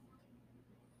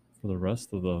for the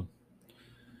rest of the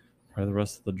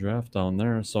draft down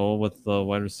there. So with the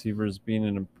wide receivers being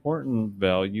an important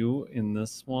value in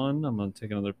this one, I'm going to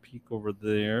take another peek over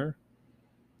there.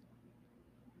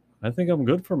 I think I'm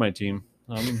good for my team.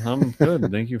 I'm good.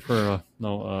 Thank you for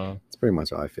It's pretty much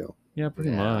how I feel. yeah,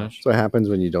 pretty Yeah. much. That's what happens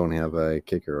when you don't have a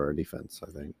kicker or a defense,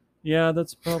 I think. Yeah,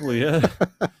 that's probably it.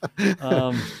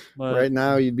 But right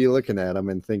now, you'd be looking at them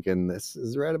and thinking, this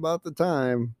is right about the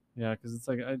time. yeah, because it's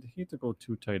like I'd hate to go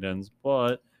 2 tight ends,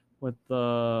 but with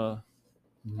the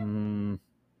man,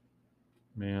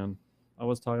 I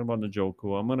was talking about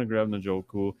Njoku. I'm gonna grab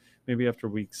Njoku. Maybe after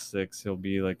week 6, he'll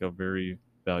be like a very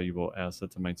valuable asset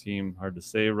to my team. Hard to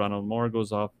say. Ronald Moore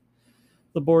goes off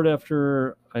the board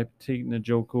after I take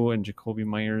Njoku and Jacoby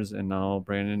Myers, and now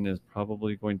Brandon is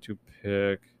probably going to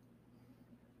pick.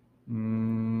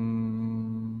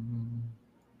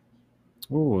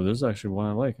 Oh, there's actually one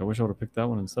I like. I wish I would have picked that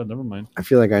one instead. Never mind. I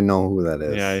feel like I know who that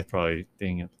is. Yeah, I probably.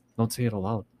 Dang it! Don't say it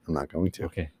aloud. I'm not going to.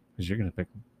 Okay, because you're gonna pick.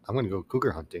 I'm going to go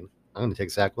cougar hunting. I'm going to take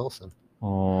Zach Wilson.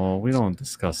 Oh, we don't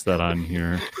discuss that on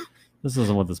here. This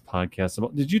isn't what this podcast is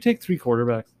about. Did you take 3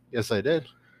 quarterbacks? Yes, I did.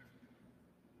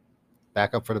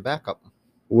 Backup for the backup.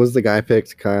 Was the guy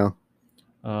picked, Kyle?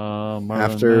 Marlon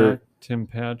After- Mack, Tim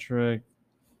Patrick,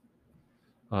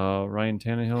 Ryan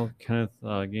Tannehill, Kenneth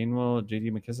Gainwell, J.D.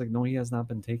 McKissick. No, he has not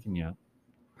been taken yet.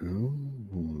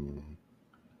 Ooh.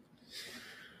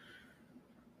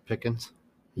 Pickens.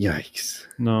 Yikes.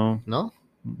 No. No?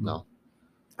 Mm-mm. No.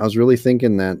 I was really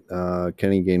thinking that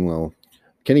Kenny Gainwell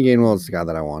is the guy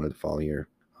that I wanted to fall here.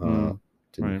 Didn't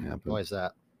right. happen. Why is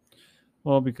that?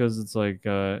 Well, because it's like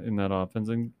in that offense,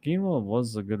 and Gainwell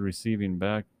was a good receiving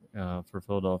back for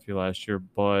Philadelphia last year,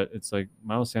 but it's like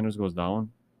Miles Sanders goes down.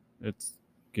 It's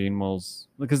Gainwell's,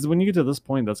 because when you get to this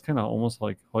point, that's kind of almost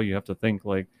like how you have to think.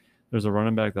 Like there's a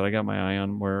running back that I got my eye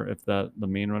on where if the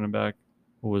main running back,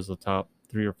 who was the top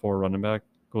 3 or 4 running back,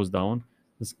 goes down,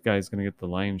 this guy's going to get the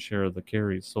lion's share of the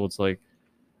carries. So it's like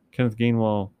Kenneth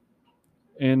Gainwell,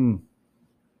 and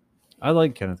I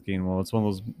like Kenneth Gainwell. It's one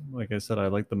of those, like I said, I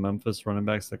like the Memphis running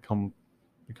backs that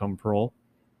become pro,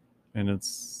 and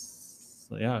it's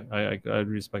yeah, I'd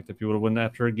respect if you would have won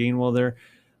after a Gainwell there.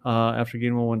 After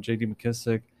Gainwell went J.D.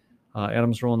 McKissick.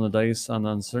 Adams rolling the dice on the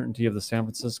uncertainty of the San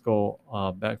Francisco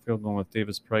backfield, going with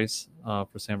Davis Price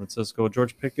for San Francisco.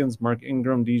 George Pickens, Mark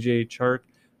Ingram, DJ Chark,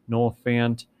 Noah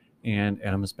Fant, and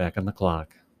Adams back on the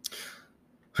clock.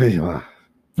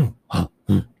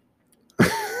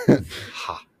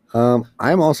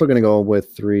 I'm also going to go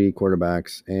with 3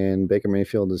 quarterbacks, and Baker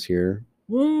Mayfield is here.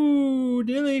 Woo,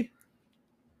 Dilly.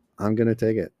 I'm going to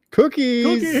take it. Cookies!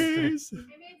 Cookies! I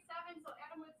made 7, so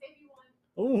Adam would save you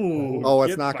 1. Oh,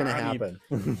 it's get not going to bodied.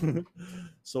 happen.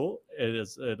 So,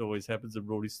 it always happens at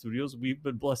Brody Studios. We've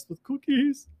been blessed with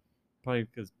cookies. Probably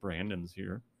because Brandon's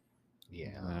here.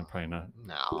 Yeah. Probably not.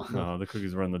 No. No, the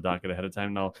cookies were on the docket ahead of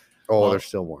time. Now, Oh, Well- they're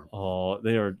still warm. oh,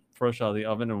 they are fresh out of the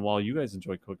oven. And while you guys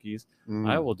enjoy cookies,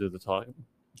 I will do the talking.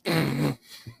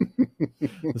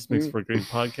 This makes for great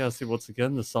podcasting. Once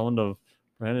again, the sound of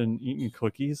Brandon eating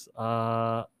cookies.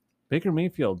 Baker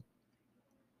Mayfield.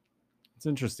 It's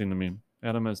interesting to me.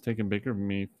 Adam has taken Baker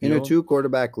Mayfield. In a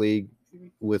 2-quarterback league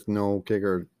with no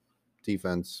kicker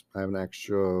defense, I have an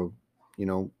extra,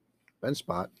 bench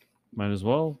spot. Might as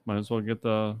well get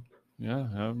have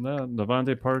that.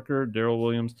 Devontae Parker, Daryl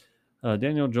Williams,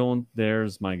 Daniel Jones.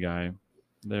 There's my guy.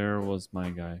 There was my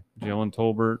guy. Jalen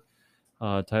Tolbert,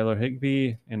 Tyler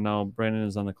Higbee, and now Brandon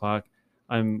is on the clock.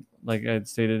 I'm like I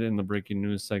stated in the breaking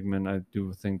news segment. I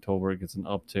do think Tolbert gets an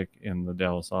uptick in the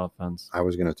Dallas offense. I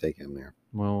was going to take him there.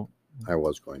 Well, I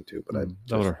was going to, but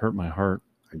that would have hurt my heart.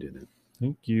 I didn't.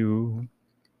 Thank you.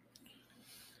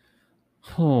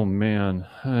 Oh man,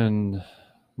 and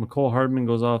McCole Hardman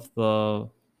goes off the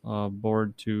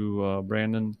board to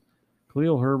Brandon.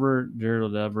 Khalil Herbert,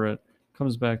 Gerald Everett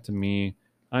comes back to me.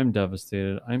 I'm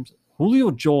devastated.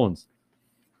 Julio Jones.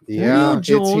 Yeah, Julio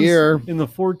Jones it's here. in the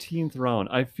 14th round.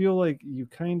 I feel like you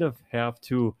kind of have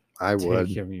to I would.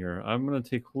 take him here. I'm going to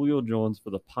take Julio Jones for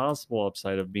the possible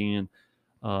upside of being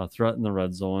threat in the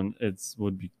red zone.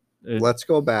 Let's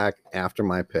go back after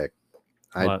my pick.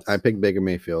 I picked Baker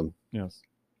Mayfield. Yes.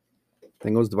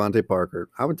 Then goes Devontae Parker.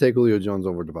 I would take Julio Jones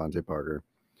over Devontae Parker.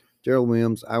 Daryl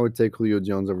Williams. I would take Julio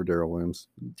Jones over Daryl Williams.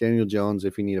 Daniel Jones,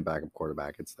 if you need a backup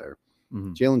quarterback, it's there.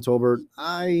 Mhm. Jalen Tolbert.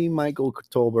 I might go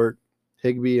Tolbert.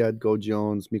 Higbee, I'd go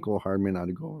Jones. Mecole Hardman,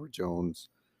 I'd go over Jones.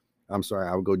 I'm sorry,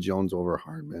 I would go Jones over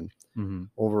Hardman. Mhm.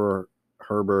 Over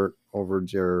Herbert, over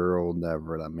Gerald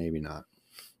Everett. Maybe not.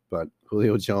 But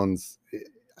Julio Jones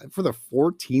for the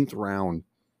 14th round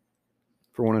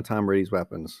for one of Tom Brady's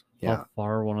weapons. Yeah, How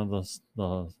far one of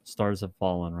the stars have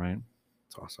fallen, right?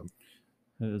 it's awesome.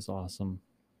 It is awesome.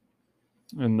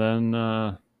 And then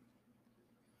I'm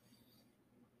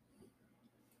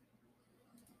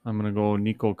going to go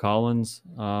Nico Collins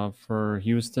for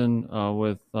Houston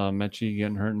with Mechie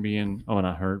getting hurt and being,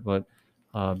 not hurt, but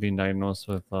being diagnosed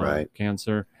with Right.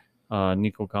 cancer.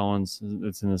 Nico Collins,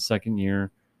 it's in his second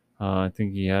year. I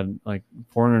think he had like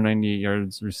 498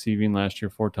 yards receiving last year,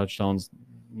 4 touchdowns.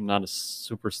 Not a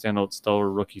super standout stellar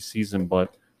rookie season,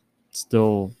 but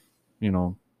still,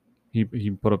 he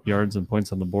put up yards and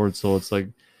points on the board. So it's like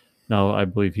now I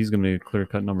believe he's going to be a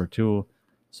clear-cut number 2.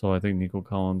 So I think Nico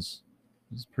Collins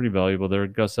is pretty valuable there.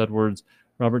 Gus Edwards,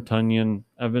 Robert Tonyan,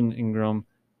 Evan Ingram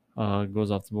goes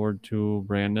off the board to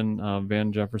Brandon.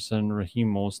 Van Jefferson,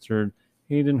 Raheem Mostert,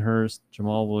 Hayden Hurst,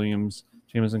 Jamal Williams,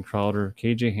 Jamison Crowder,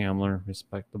 KJ Hamler,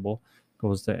 respectable,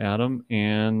 goes to Adam.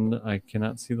 And I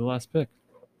cannot see the last pick.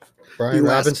 Brian The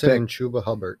last Robinson pick. and Chuba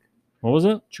Hubbard. What was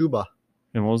it? Chuba.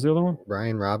 And what was the other one?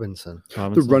 Brian Robinson. The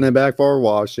Robinson. running back for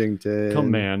Washington.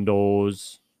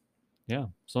 Commandos. Yeah.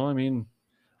 So I mean,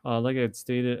 like I had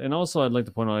stated, and also I'd like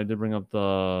to point out I did bring up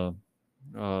the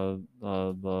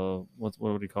what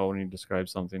do you call when you describe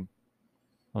something?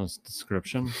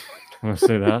 Description. I'm gonna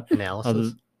say that.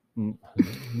 Analysis.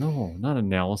 No, not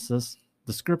analysis.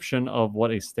 Description of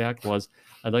what a stack was.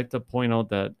 I'd like to point out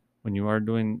that when you are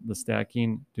doing the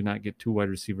stacking, do not get 2 wide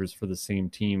receivers for the same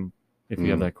team if you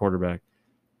have that quarterback.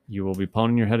 You will be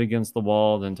pounding your head against the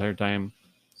wall the entire time.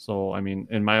 So, I mean,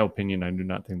 in my opinion, I do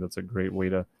not think that's a great way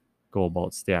to go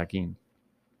about stacking.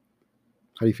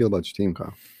 How do you feel about your team,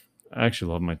 Kyle? I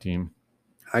actually love my team.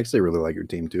 I actually really like your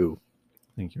team too.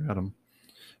 Thank you, Adam.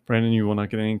 Brandon, you will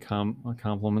not get any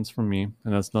compliments from me,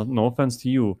 and that's no offense to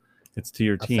you. It's to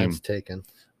your team. Offense taken.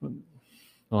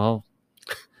 Well,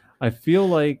 I feel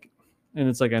like, and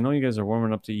it's like I know you guys are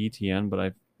warming up to ETN,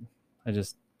 but I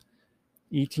just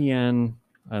ETN.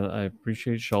 I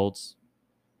appreciate Schultz,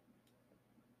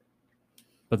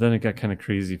 but then it got kind of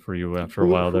crazy for you after a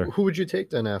while there. Who would you take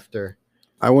then after?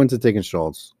 I wouldn't have taken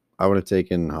Schultz. I would have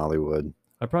taken Hollywood.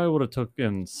 I probably would have took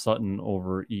in Sutton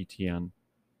over ETN,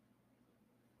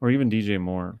 or even DJ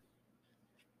Moore.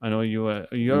 I know you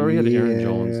already had Aaron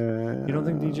Jones. You don't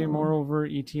think DJ Moore over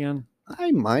ETN?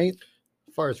 I might.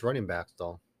 As far as running backs,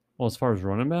 though. Well, as far as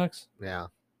running backs, Yeah.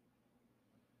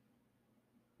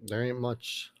 There ain't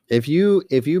much. If you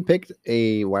picked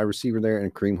a wide receiver there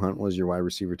and Kareem Hunt was your wide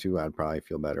receiver too, I'd probably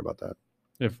feel better about that.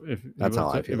 if That's how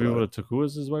I feel If about you it. would have took who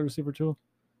as his wide receiver too?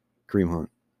 Kareem Hunt.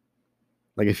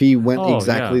 Like if he went Oh,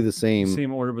 exactly yeah. the same.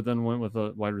 Same order, but then went with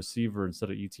a wide receiver instead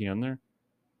of ETN there.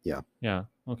 Yeah. Yeah.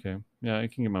 Okay. Yeah, I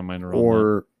can get my mind around that.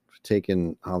 Or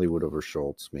taking Hollywood over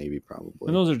Schultz, maybe probably.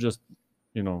 And those are just,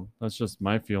 that's just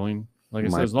my feeling. Like I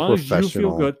My said, as long as you feel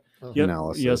professional- good, Yep,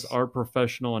 analysis. yes, our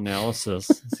professional analysis.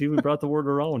 See, we brought the word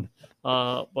around.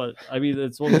 But I mean,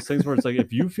 it's one of those things where it's like,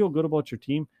 if you feel good about your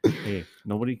team, hey,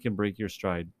 nobody can break your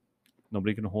stride.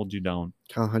 Nobody can hold you down.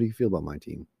 Kyle, how do you feel about my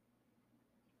team?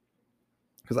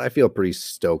 Because I feel pretty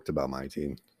stoked about my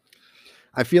team.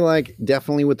 I feel like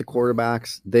definitely with the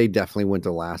quarterbacks, they definitely wouldn't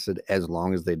have lasted as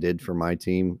long as they did for my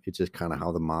team. It's just kind of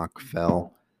how the mock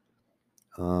fell.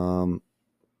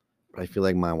 I feel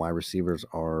like my wide receivers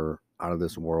are out of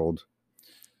this world.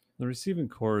 The receiving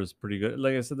core is pretty good.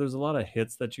 Like I said, there's a lot of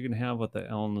hits that you can have with the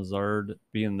Allen Lazard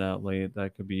being that late.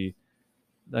 That could be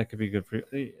good for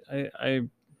you.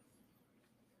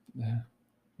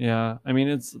 Yeah. I mean,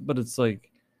 it's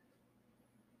like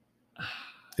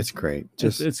It's great.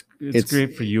 Just it's it's-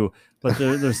 great for you. But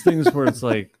there's things where it's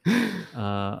like,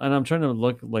 and I'm trying to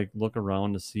look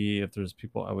around to see if there's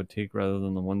people I would take rather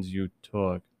than the ones you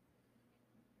took.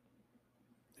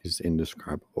 it's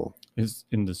indescribable. It's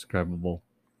indescribable.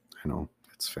 I know.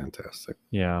 It's fantastic.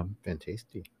 Yeah.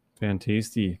 Fantastic.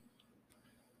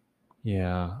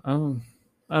 Yeah. I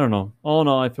don't know. All in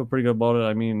all, I feel pretty good about it.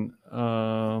 I mean,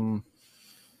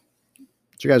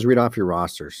 Did you guys read off your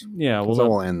rosters? yeah,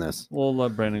 We'll end this. we'll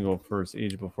let Brandon go first.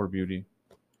 Age before beauty.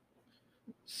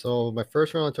 So my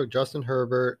first round, I took Justin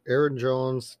Herbert, Aaron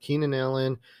Jones, Keenan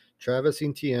Allen, Travis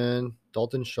Etienne,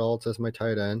 Dalton Schultz as my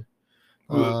tight end.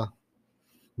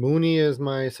 Mooney is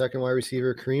my second wide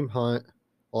receiver, Kareem Hunt,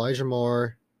 Elijah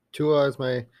Moore, Tua is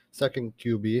my second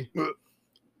QB.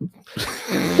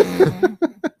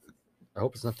 I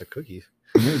hope it's not the cookies.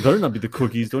 It better not be the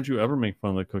cookies. Don't you ever make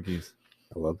fun of the cookies.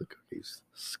 I love the cookies.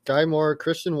 Sky Moore,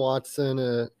 Christian Watson,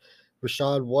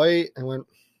 Rashad White. I went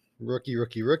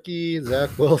rookie.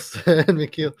 Zach Wilson,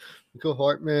 Mikael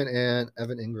Hartman, and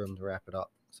Evan Ingram to wrap it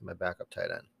up. So my backup tight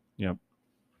end.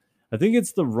 I think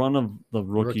it's the run of the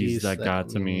rookies Rookies that that- got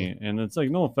to me. And it's like,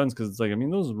 no offense, because it's like, I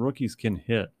mean, those rookies can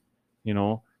hit,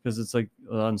 because it's like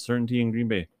the uncertainty in Green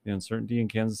Bay, the uncertainty in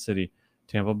Kansas City,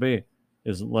 Tampa Bay.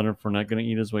 Is Leonard Fournette going to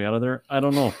eat his way out of there? I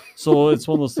don't know. So it's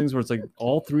one of those things where it's like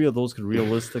all three of those could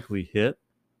realistically hit,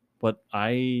 but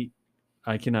I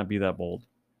cannot be that bold.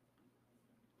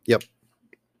 Yep.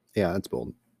 Yeah, that's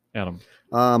bold. Adam.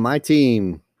 My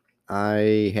team,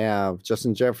 I have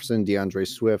Justin Jefferson, DeAndre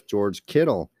Swift, George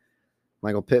Kittle,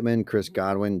 Michael Pittman, Chris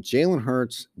Godwin, Jalen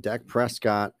Hurts, Dak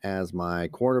Prescott as my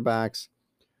quarterbacks,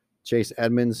 Chase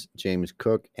Edmonds, James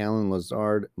Cook, Alan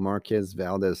Lazard, Marquez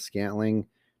Valdez-Scantling,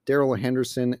 Darrell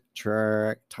Henderson,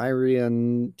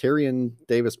 Tyrion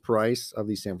Davis-Price of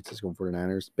the San Francisco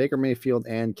 49ers, Baker Mayfield,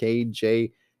 and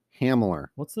KJ Hamler.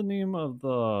 What's the name of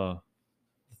the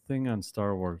thing on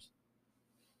Star Wars?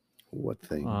 What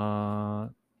thing?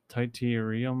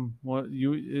 Titanium.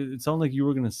 It sounded like you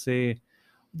were gonna say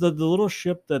the little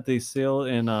ship that they sail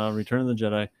in Return of the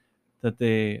Jedi, that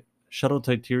they shuttle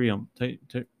Titanium.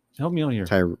 Help me out here.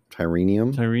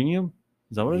 Tyrenium? Tyrenium?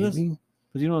 Is that what it is? Maybe?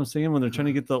 But you know what I'm saying? When they're trying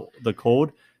to get the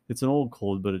code, it's an old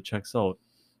code, but it checks out.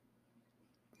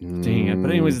 Dang it.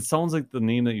 But anyways, it sounds like the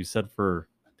name that you said for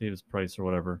Davis Price or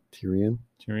whatever. Tyrion?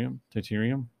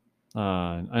 Titanium?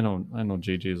 I know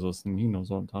JJ's listening. He knows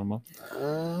what I'm talking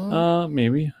about.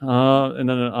 Maybe. And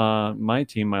then my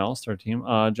team, my all-star team,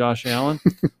 Josh Allen,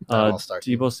 All-star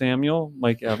team. Deebo Samuel,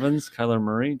 Mike Evans, Kyler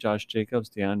Murray, Josh Jacobs,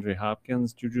 DeAndre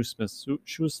Hopkins, Juju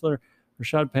Smith-Schuster,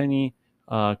 Rashad Penny,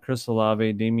 Chris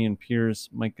Olave, Damian Pierce,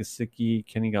 Mike Gesicki,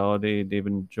 Kenny Galladay,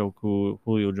 David Njoku,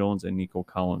 Julio Jones, and Nico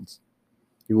Collins.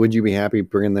 Would you be happy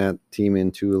bringing that team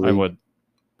into a league? I would.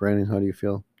 Brandon, how do you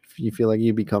feel? You feel like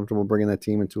you'd be comfortable bringing that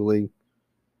team into a league?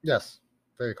 Yes,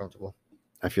 very comfortable.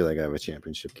 I feel like I have a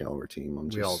championship caliber team.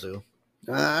 We all do.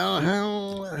 I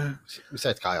don't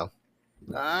Besides Kyle.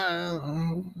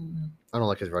 know. I don't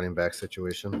like his running back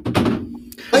situation.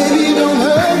 Baby, don't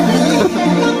hurt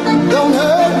me. Don't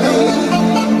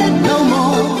hurt me no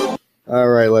more. All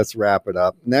right, let's wrap it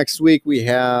up. Next week we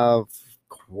have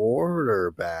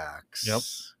quarterbacks. Yep.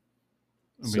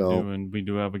 So We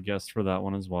do have a guest for that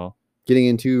one as well. getting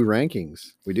into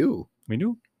rankings, we do. We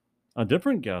do. A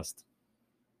different guest.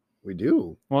 We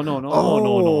do. Well, no, like to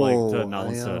Oh,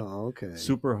 announce yeah, it. okay.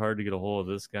 Super hard to get a hold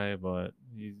of this guy, but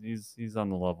he's on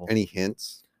the level. Any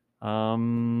hints?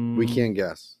 We can't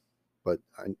guess, but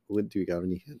do you got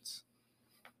any hints?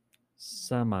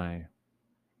 Semi.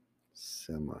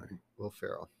 Will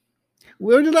Ferrell.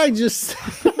 Where did I just?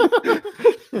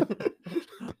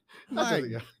 My Are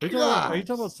you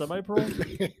talking about semi-pro?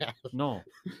 No,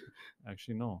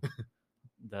 actually, no.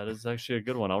 That is actually a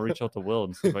good one. I'll reach out to Will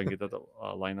and see if I can get that to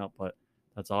line up. But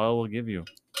that's all I will give you.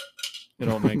 It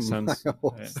all makes sense.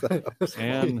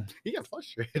 And he got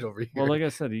frustrated over here. well, like I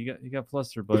said, he got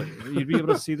flustered. But you'd be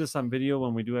able to see this on video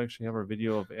when we do actually have our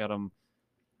video of Adam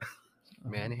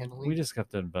manhandling. We just have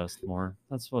to invest more.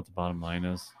 That's what the bottom line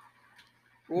is.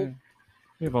 Well- Yeah.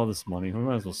 We have all this money. We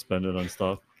might as well spend it on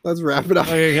stuff. Let's wrap it up.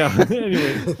 Okay, yeah.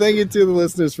 Anyway. Thank you to the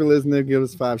listeners for listening. Give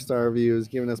us 5-star reviews,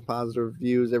 giving us positive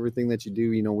reviews, everything that you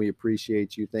do. You know, we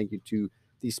appreciate you. Thank you to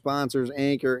the sponsors,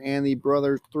 Anchor and the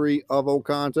Brothers 3 of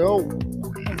Oconto.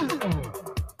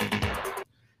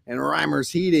 And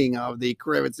Reimers Heating of the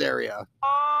Crivets area.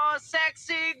 Oh,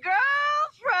 sexy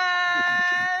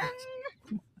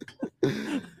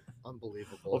girlfriend.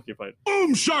 Unbelievable. Okay, fine.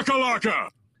 Boom shakalaka!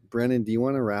 Brennan, do you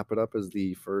want to wrap it up as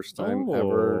the first time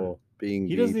ever Oh. being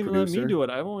He the doesn't even producer? let me do it.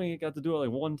 I've only got to do it like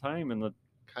one time in the.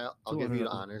 Kyle, I'll give you the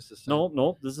 200. honors this time.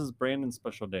 No, this is Brandon's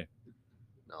special day.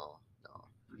 No.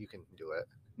 You can do it.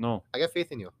 No, I got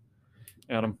faith in you.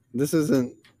 Adam. This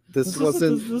isn't. This was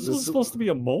wasn't. supposed to be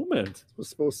a moment. was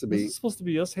supposed to This be. is supposed to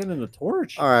be us handing the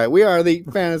torch. All right, we are the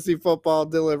Fantasy Football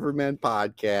Delivery Men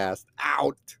podcast.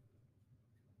 Out.